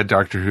 Bad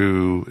Doctor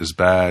Who is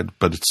bad,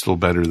 but it's still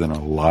better than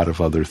a lot of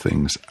other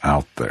things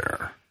out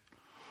there.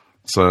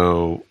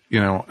 So,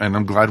 and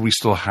I'm glad we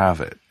still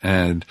have it.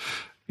 And,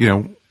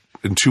 in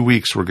 2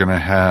 weeks, we're going to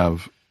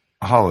have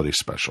a holiday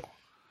special.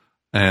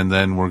 And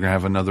then we're going to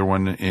have another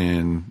one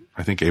in,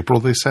 I think, April,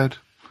 they said.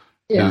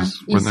 Yeah,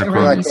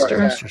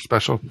 Easter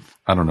special.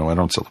 I don't know. I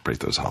don't celebrate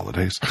those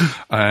holidays.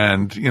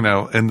 And,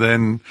 and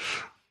then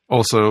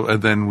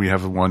we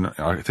have one,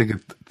 I think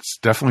it's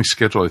definitely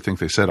scheduled. I think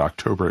they said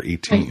October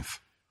 18th.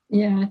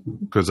 Yeah.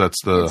 Because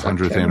that's the It's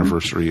 100th October.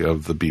 anniversary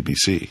of the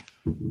BBC.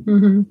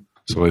 Mm-hmm.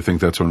 So I think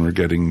that's when we're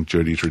getting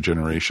Jodie's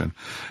regeneration.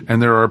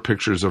 And there are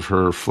pictures of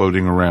her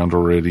floating around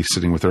already,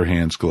 sitting with her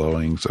hands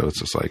glowing. So it's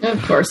just like...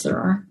 Of course there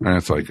are. And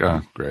it's like,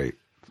 oh, great.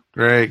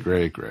 Great.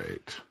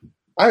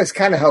 I was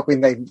kind of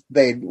hoping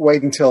they'd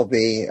wait until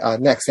the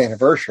next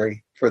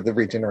anniversary for the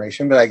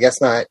regeneration, but I guess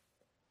not.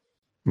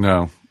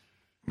 No,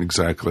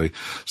 exactly.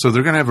 So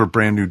they're going to have a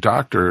brand new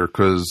doctor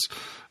because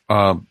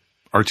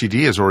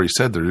RTD has already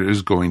said there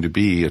is going to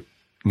be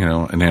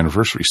an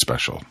anniversary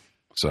special.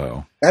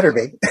 So Better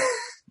be.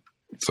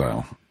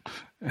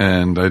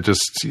 And I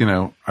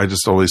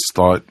just always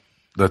thought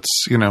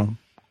that's,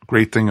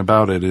 great thing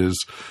about it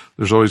is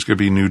there's always going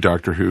to be new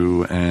Doctor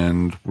Who,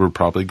 and we're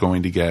probably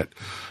going to get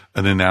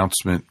an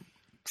announcement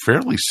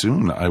fairly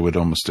soon. I would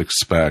almost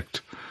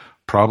expect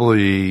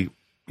probably,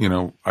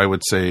 I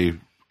would say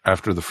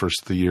after the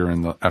first of the year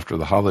and after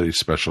the holiday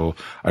special,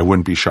 I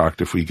wouldn't be shocked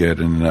if we get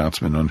an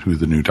announcement on who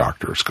the new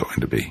Doctor is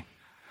going to be.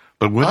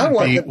 But wouldn't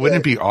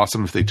it be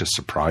awesome if they just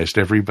surprised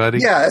everybody?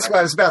 Yeah, that's what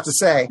I was about to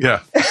say. Yeah.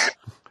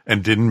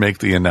 And didn't make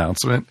the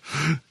announcement.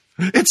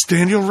 It's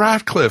Daniel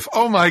Radcliffe.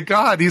 Oh my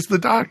God, he's the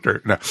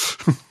Doctor. No.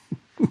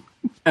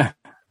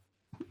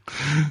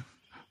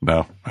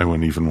 No, I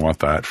wouldn't even want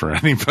that for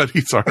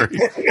anybody. Sorry.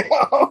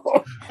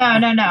 No.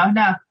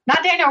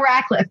 Not Daniel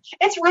Radcliffe.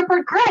 It's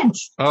Rupert Grint.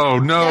 Oh,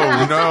 no.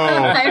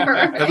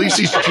 At least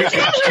he's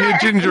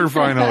ginger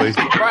finally.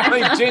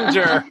 Finally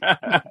ginger.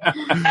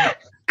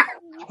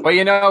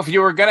 Well, if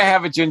you were going to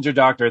have a ginger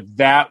doctor,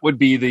 that would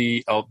be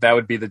the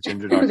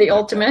ginger doctor. The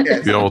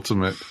ultimate. The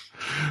ultimate.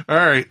 All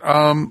right.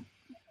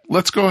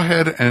 Let's go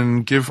ahead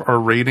and give our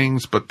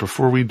ratings. But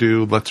before we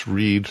do, let's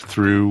read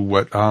through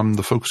what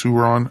the folks who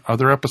were on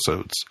other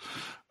episodes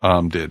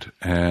did.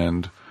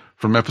 And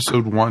from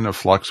episode 1 of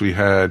Flux, we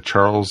had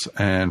Charles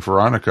and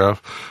Veronica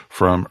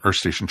from Earth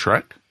Station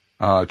Trek.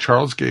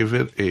 Charles gave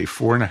it a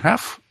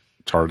 4.5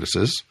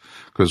 TARDISes,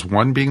 because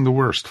 1 being the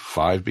worst,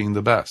 5 being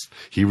the best.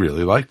 He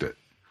really liked it.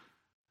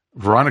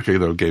 Veronica,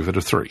 though, gave it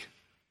a 3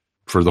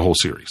 for the whole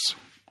series.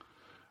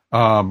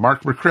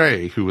 Mark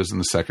McCrae, who was in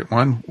the second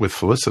one with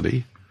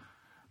Felicity,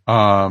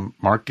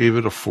 Mark gave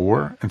it a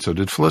 4, and so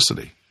did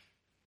Felicity.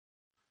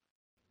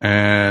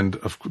 And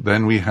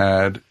then we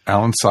had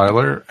Alan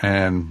Seiler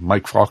and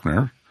Mike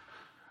Faulkner.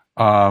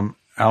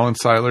 Alan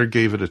Seiler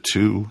gave it a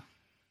 2,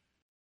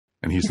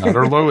 and he's not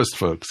our lowest,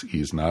 folks.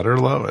 He's not our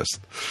lowest.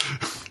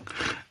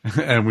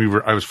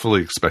 And I was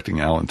fully expecting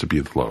Alan to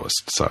be the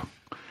lowest. So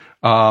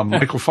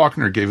Michael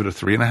Faulkner gave it a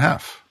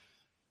 3.5.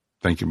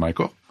 Thank you,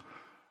 Michael.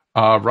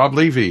 Rob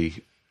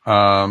Levy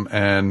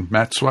and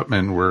Matt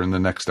Sweatman were in the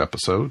next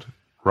episode.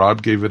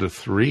 Rob gave it a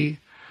 3,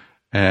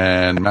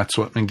 and Matt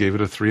Sweatman gave it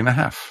a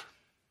 3.5.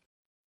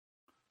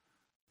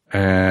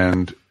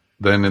 And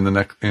then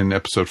in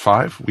episode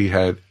 5, we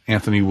had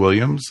Anthony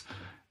Williams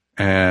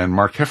and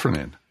Mark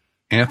Heffernan.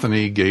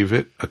 Anthony gave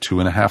it a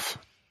 2.5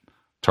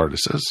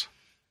 TARDISes.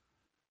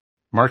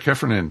 Mark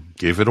Heffernan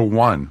gave it a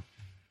 1.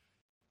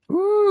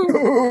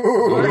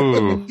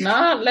 Ooh.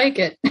 Not like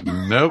it.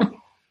 Nope.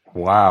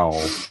 Wow.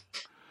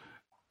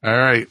 All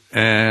right.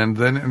 And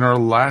then in our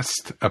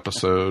last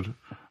episode,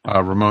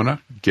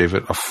 Ramona gave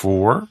it a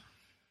 4.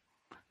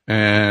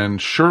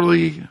 And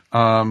Shirley,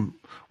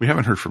 we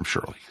haven't heard from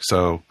Shirley,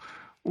 so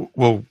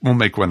we'll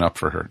make one up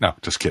for her. No,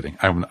 just kidding.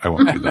 I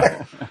won't do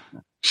that.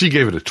 She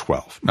gave it a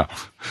 12. No.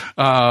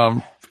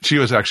 She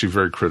was actually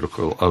very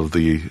critical of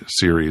the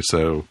series,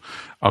 so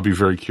I'll be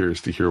very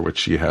curious to hear what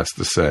she has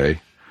to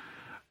say.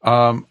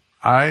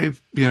 I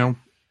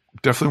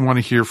definitely want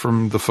to hear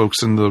from the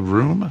folks in the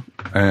room,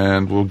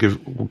 and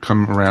we'll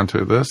come around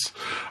to this.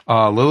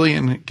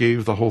 Lillian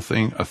gave the whole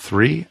thing a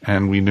 3,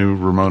 and we knew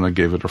Ramona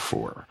gave it a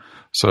 4.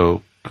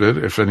 So good.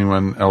 If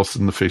anyone else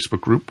in the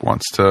Facebook group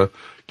wants to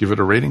give it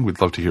a rating,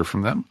 we'd love to hear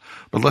from them.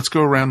 But let's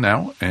go around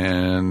now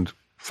and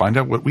find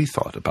out what we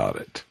thought about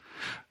it.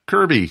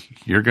 Kirby,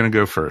 you're going to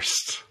go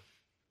first.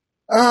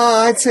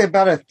 I'd say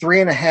about a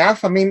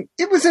 3.5. I mean,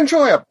 it was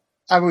enjoyable.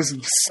 I was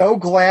so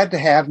glad to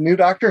have new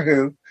Doctor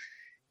Who,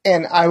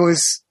 and I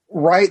was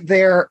right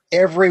there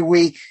every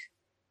week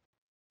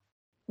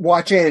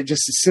watching it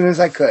just as soon as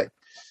I could.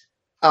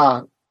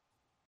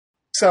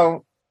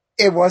 So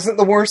it wasn't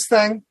the worst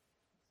thing.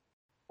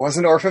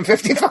 Wasn't Orphan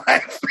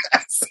 55.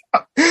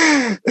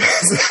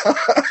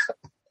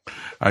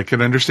 I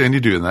can understand you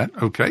doing that.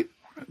 Okay.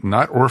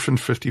 Not Orphan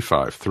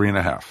 55,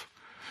 3.5. Yes.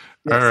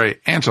 All right.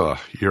 Angela,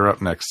 you're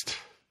up next.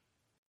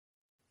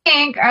 I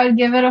think I would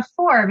give it a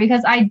 4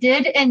 because I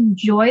did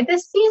enjoy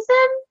this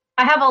season.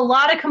 I have a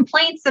lot of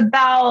complaints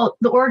about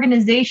the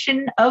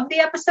organization of the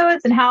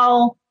episodes and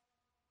how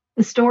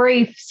the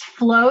story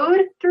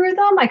flowed through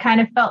them. I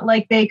kind of felt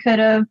like they could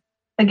have,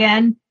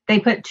 again, they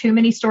put too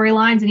many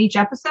storylines in each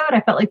episode.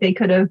 I felt like they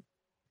could have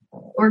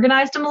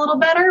organized them a little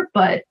better,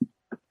 but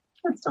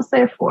I'd still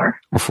say a 4.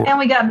 And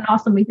we got an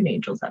awesome Weeping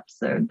Angels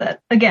episode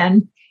that,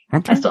 again, I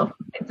still have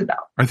things about.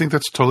 I think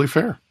that's totally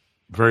fair.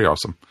 Very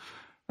awesome.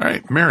 All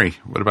right, Mary,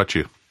 what about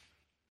you?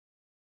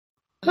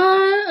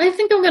 I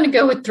think I'm going to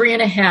go with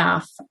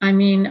 3.5. I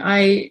mean,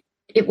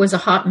 it was a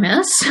hot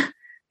mess,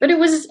 but it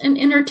was an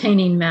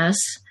entertaining mess.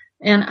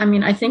 And I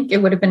mean, I think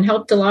it would have been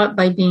helped a lot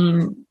by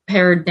being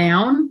pared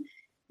down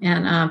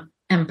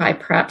and by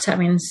perhaps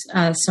having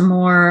some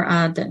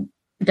more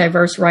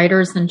diverse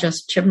writers than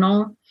just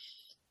Chibnall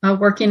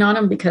working on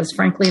them, because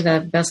frankly,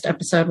 the best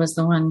episode was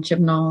the one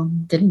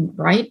Chibnall didn't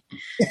write.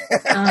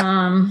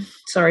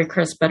 Sorry,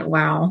 Chris, but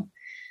wow.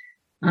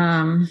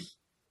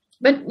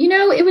 But you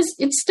know, it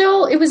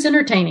was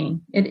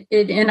entertaining.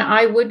 And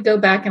I would go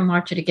back and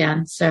watch it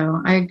again.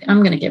 So I'm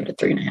going to give it a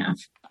 3.5.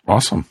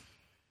 Awesome.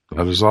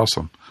 That is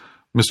awesome.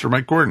 Mr.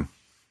 Mike Gordon.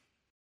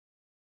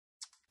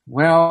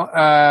 Well,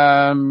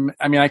 I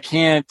mean, I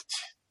can't,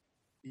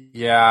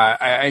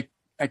 I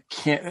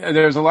can't,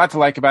 there's a lot to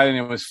like about it, and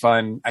it was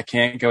fun. I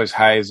can't go as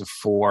high as a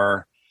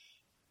 4.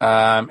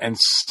 And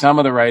some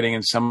of the writing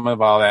and some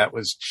of all that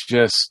was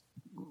just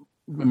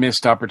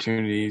missed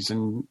opportunities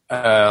and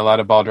a lot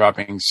of ball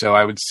dropping. So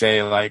I would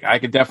say, like, I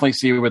could definitely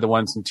see where the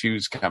 1s and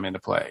 2s come into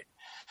play.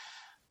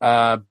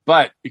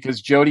 But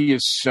because Jodie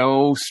is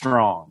so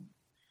strong,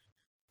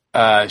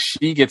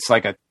 she gets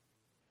like a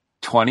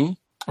 20.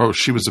 Oh,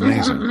 she was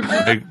amazing. You're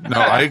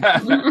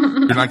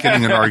not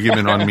getting an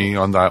argument on me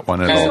on that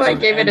one at all. So I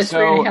gave it a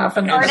 3.5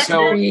 and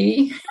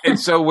 3. And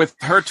so with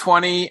her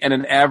 20 and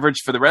an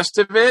average for the rest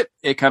of it,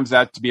 it comes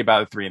out to be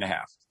about a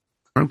 3.5.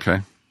 Okay.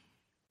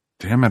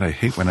 Damn it. I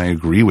hate when I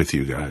agree with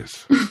you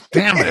guys.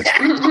 Damn it.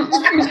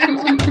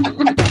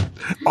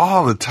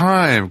 All the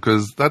time.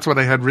 Because that's what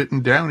I had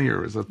written down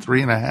here was a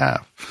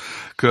 3.5.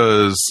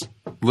 Because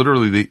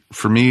literally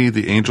for me,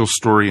 the Angel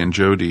story and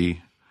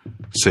Jodie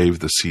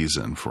saved the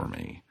season for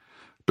me,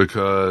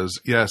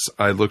 because yes,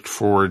 I looked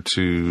forward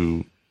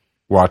to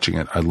watching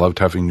it. I loved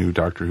having new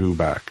Doctor Who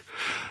back,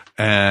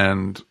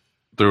 and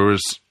there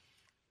was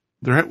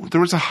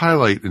a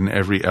highlight in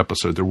every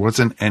episode. There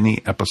wasn't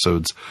any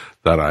episodes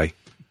that I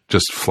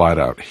just flat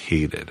out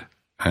hated,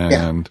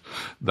 and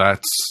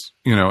that's,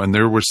 you know, and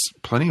there was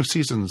plenty of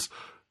seasons,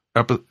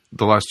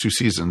 the last 2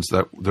 seasons,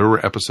 that there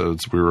were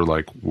episodes we were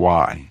like,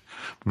 why?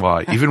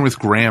 Even with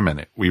Graham in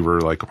it, we were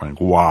like,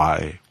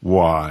 why?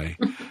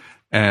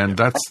 And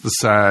that's the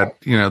sad,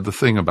 you know, the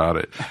thing about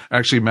it.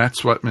 Actually, Matt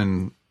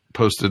Sweatman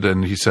posted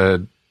and he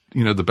said,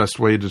 you know, the best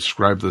way to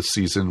describe this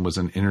season was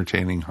an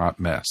entertaining hot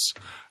mess.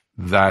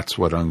 That's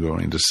what I'm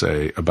going to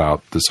say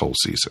about this whole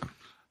season.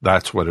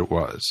 That's what it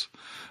was.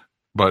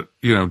 But,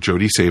 you know,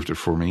 Jodie saved it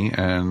for me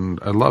and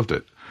I loved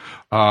it.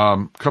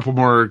 Couple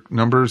more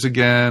numbers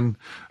again.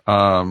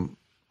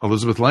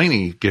 Elizabeth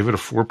Laney gave it a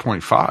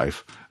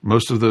 4.5.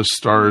 Most of those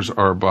stars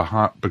are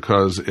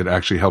because it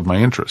actually held my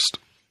interest.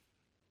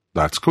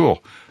 That's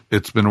cool.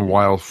 It's been a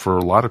while for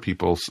a lot of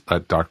people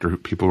that Doctor Who,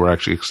 people were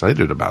actually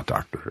excited about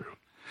Doctor Who.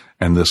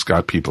 And this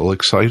got people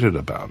excited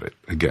about it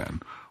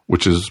again,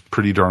 which is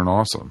pretty darn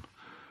awesome.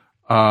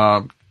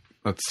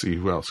 Let's see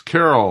who else.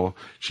 Carol,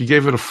 she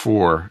gave it a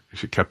 4.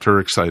 She kept her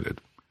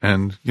excited.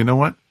 And you know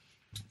what?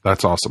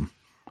 That's awesome.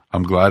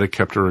 I'm glad it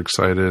kept her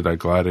excited. I'm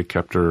glad it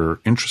kept her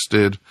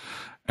interested.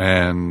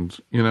 And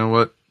you know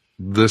what?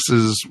 This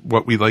is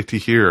what we like to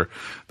hear,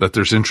 that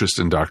there's interest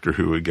in Doctor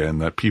Who again,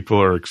 that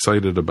people are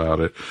excited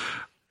about it.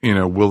 You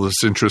know, will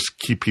this interest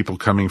keep people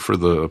coming for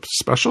the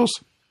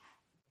specials?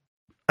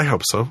 I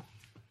hope so.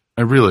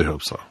 I really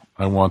hope so.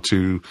 I want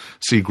to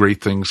see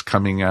great things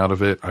coming out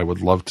of it. I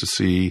would love to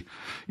see,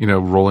 you know,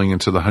 rolling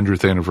into the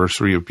 100th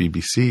anniversary of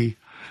BBC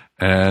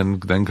and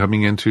then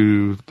coming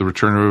into the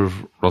return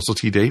of Russell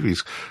T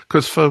Davies.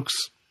 Because, folks,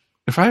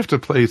 if I have to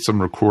play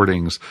some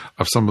recordings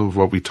of some of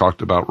what we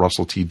talked about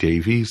Russell T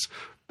Davies,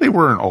 they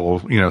weren't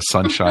all, you know,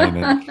 sunshine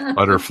and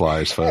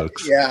butterflies,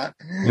 folks. Yeah.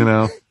 You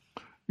know,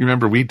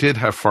 remember, we did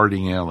have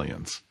farting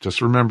aliens.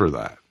 Just remember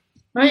that.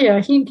 Oh,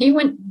 yeah. He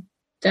went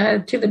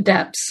to the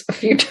depths a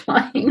few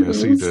times.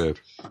 Yes, he did.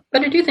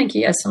 But I do think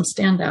he has some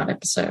standout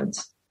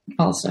episodes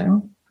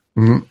also.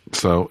 Mm-hmm.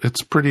 So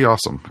it's pretty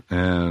awesome.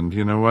 And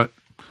you know what?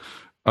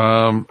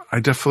 I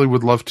definitely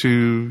would love to,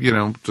 you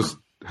know, just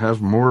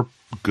have more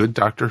good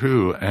Doctor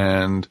Who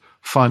and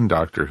fun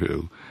Doctor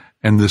Who.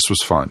 And this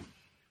was fun.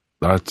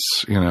 That's,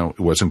 you know,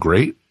 it wasn't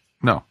great.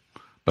 No,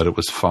 but it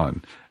was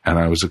fun. And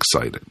I was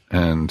excited.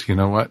 And you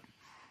know what?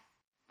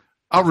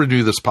 I'll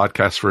renew this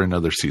podcast for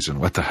another season.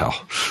 What the hell?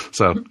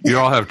 So you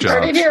all have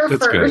jobs.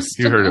 It's good.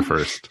 You heard it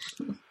first.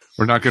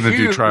 We're not going to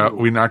do trial.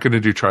 We're not going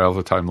to do Trial of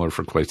the Time Lord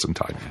for quite some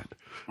time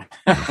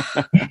yet.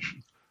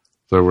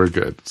 So we're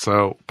good.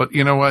 So, but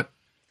you know what?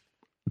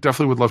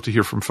 Definitely would love to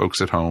hear from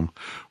folks at home.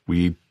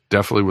 We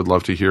definitely would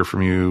love to hear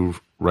from you.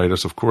 Write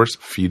us, of course,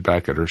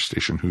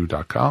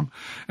 feedback@earthstationwho.com.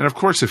 And of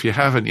course, if you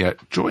haven't yet,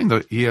 join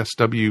the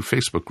ESW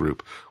Facebook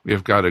group. We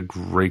have got a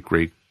great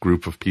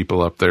group of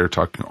people up there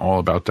talking all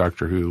about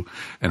Doctor Who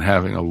and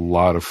having a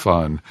lot of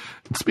fun.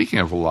 And speaking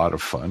of a lot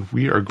of fun,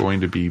 we are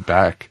going to be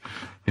back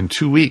in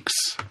 2 weeks,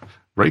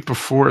 right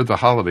before the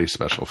holiday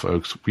special,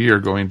 folks. We are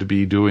going to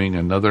be doing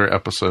another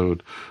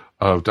episode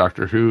of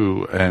Doctor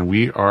Who, and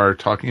we are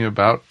talking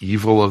about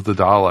Evil of the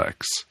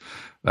Daleks.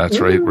 That's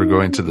right. We're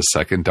going to the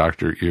second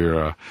Doctor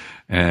era.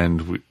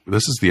 And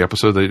this is the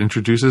episode that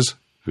introduces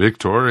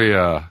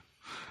Victoria.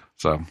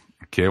 So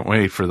Can't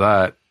wait for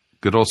that.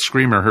 Good old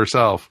Screamer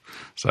herself.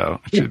 So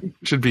it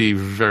should be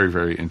very,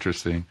 very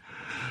interesting.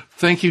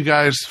 Thank you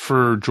guys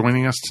for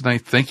joining us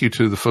tonight. Thank you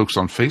to the folks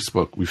on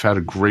Facebook. We've had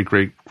a great,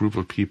 great group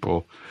of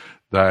people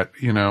that,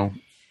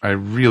 I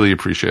really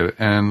appreciate it.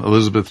 And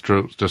Elizabeth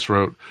just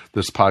wrote,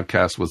 this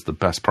podcast was the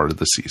best part of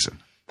the season.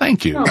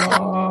 Thank you.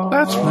 Aww.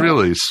 That's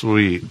really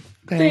sweet.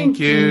 Thank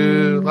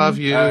you. Love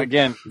you.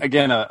 Again,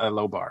 a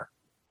low bar.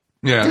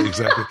 Yeah,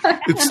 exactly.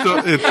 It's still,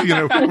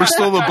 we're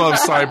still above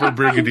Cyber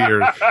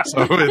Brigadier,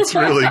 so it's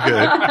really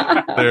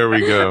good. There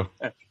we go.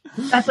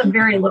 That's a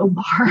very low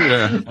bar.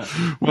 Yeah.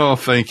 Well,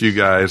 thank you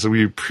guys.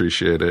 We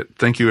appreciate it.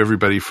 Thank you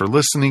everybody for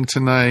listening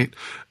tonight.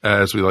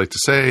 As we like to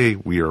say,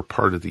 we are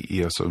part of the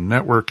ESO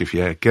network. If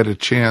you get a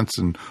chance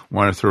and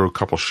want to throw a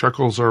couple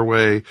shekels our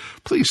way,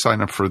 please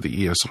sign up for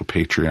the ESO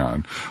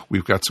Patreon.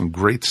 We've got some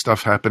great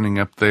stuff happening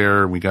up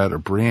there. We got a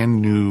brand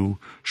new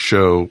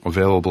show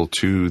available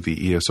to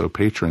the ESO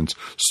patrons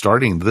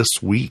starting this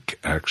week,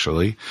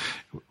 actually.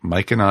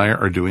 Mike and I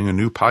are doing a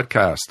new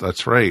podcast.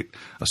 That's right.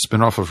 A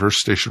spinoff of Earth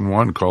Station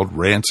 1 called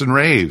Rants and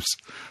Raves.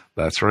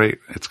 That's right.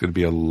 It's going to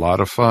be a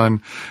lot of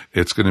fun.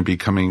 It's going to be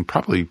coming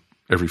probably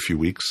every few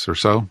weeks or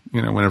so,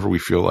 whenever we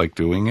feel like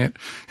doing it.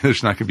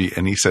 There's not going to be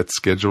any set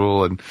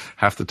schedule, and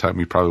half the time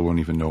we probably won't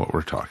even know what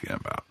we're talking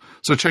about.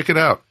 So check it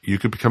out. You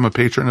could become a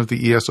patron of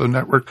the ESO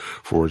network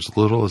for as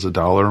little as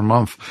 $1 a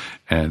month.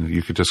 And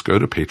you could just go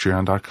to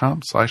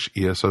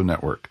patreon.com/ESO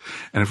network.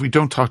 And if we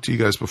don't talk to you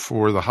guys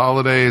before the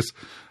holidays,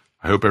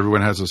 I hope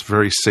everyone has a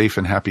very safe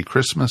and happy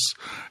Christmas.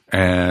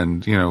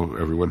 And,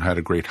 everyone had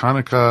a great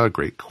Hanukkah,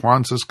 great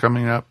Kwanzaa's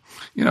coming up.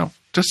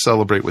 Just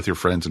celebrate with your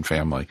friends and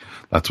family.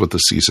 That's what the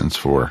season's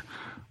for.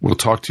 We'll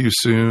talk to you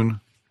soon.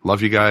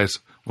 Love you guys.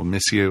 We'll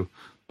miss you.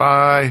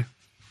 Bye.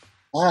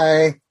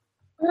 Bye.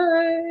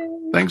 Bye.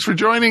 Thanks for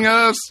joining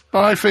us.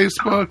 Bye,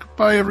 Facebook.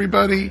 Bye,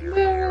 everybody.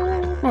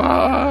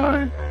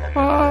 Bye.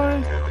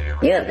 Bye.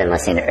 You have been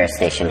listening to Earth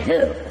Station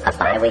Who, a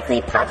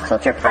bi-weekly pop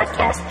culture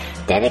podcast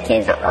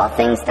dedicated to all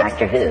things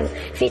Doctor Who,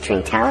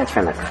 featuring talent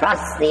from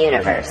across the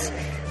universe.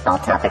 All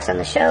topics on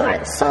the show are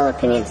the sole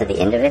opinions of the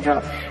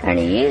individual and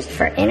are used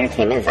for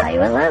entertainment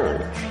value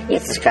alone. You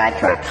can subscribe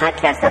to our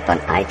podcast up on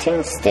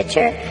iTunes,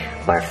 Stitcher,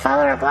 or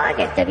follow our blog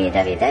at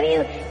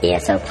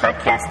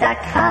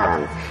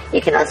www.esopodcast.com.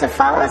 You can also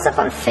follow us up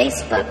on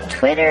Facebook,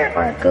 Twitter,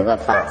 or Google+.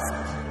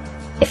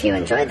 If you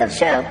enjoyed the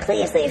show,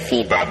 please leave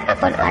feedback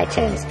up on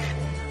iTunes.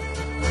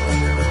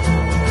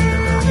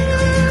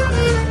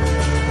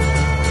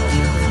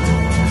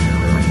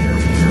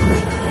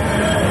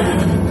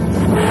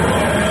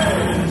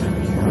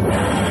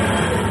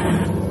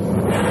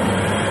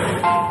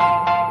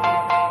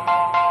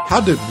 How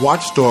did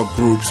watchdog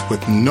groups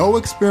with no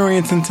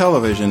experience in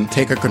television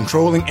take a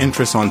controlling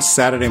interest on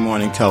Saturday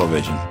morning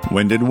television?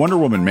 When did Wonder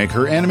Woman make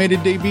her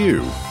animated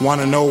debut?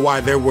 Want to know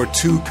why there were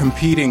two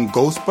competing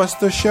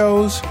Ghostbuster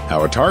shows?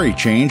 How Atari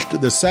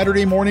changed the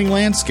Saturday morning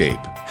landscape?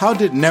 How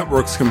did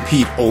networks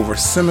compete over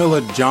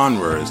similar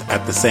genres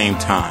at the same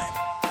time?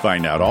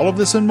 Find out all of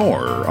this and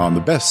more on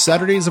the Best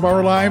Saturdays of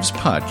Our Lives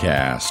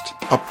podcast.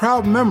 A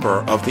proud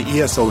member of the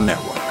ESO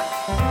network.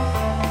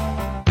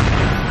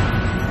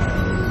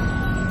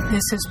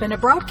 This has been a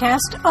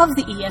broadcast of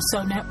the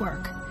ESO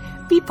Network.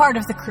 Be part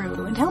of the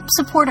crew and help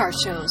support our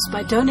shows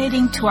by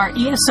donating to our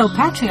ESO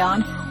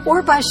Patreon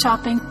or by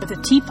shopping for the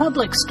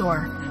TeePublic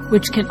store,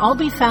 which can all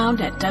be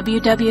found at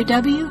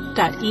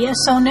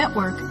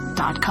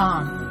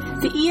www.esonetwork.com.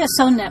 The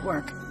ESO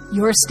Network,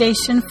 your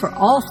station for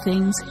all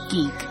things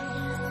geek.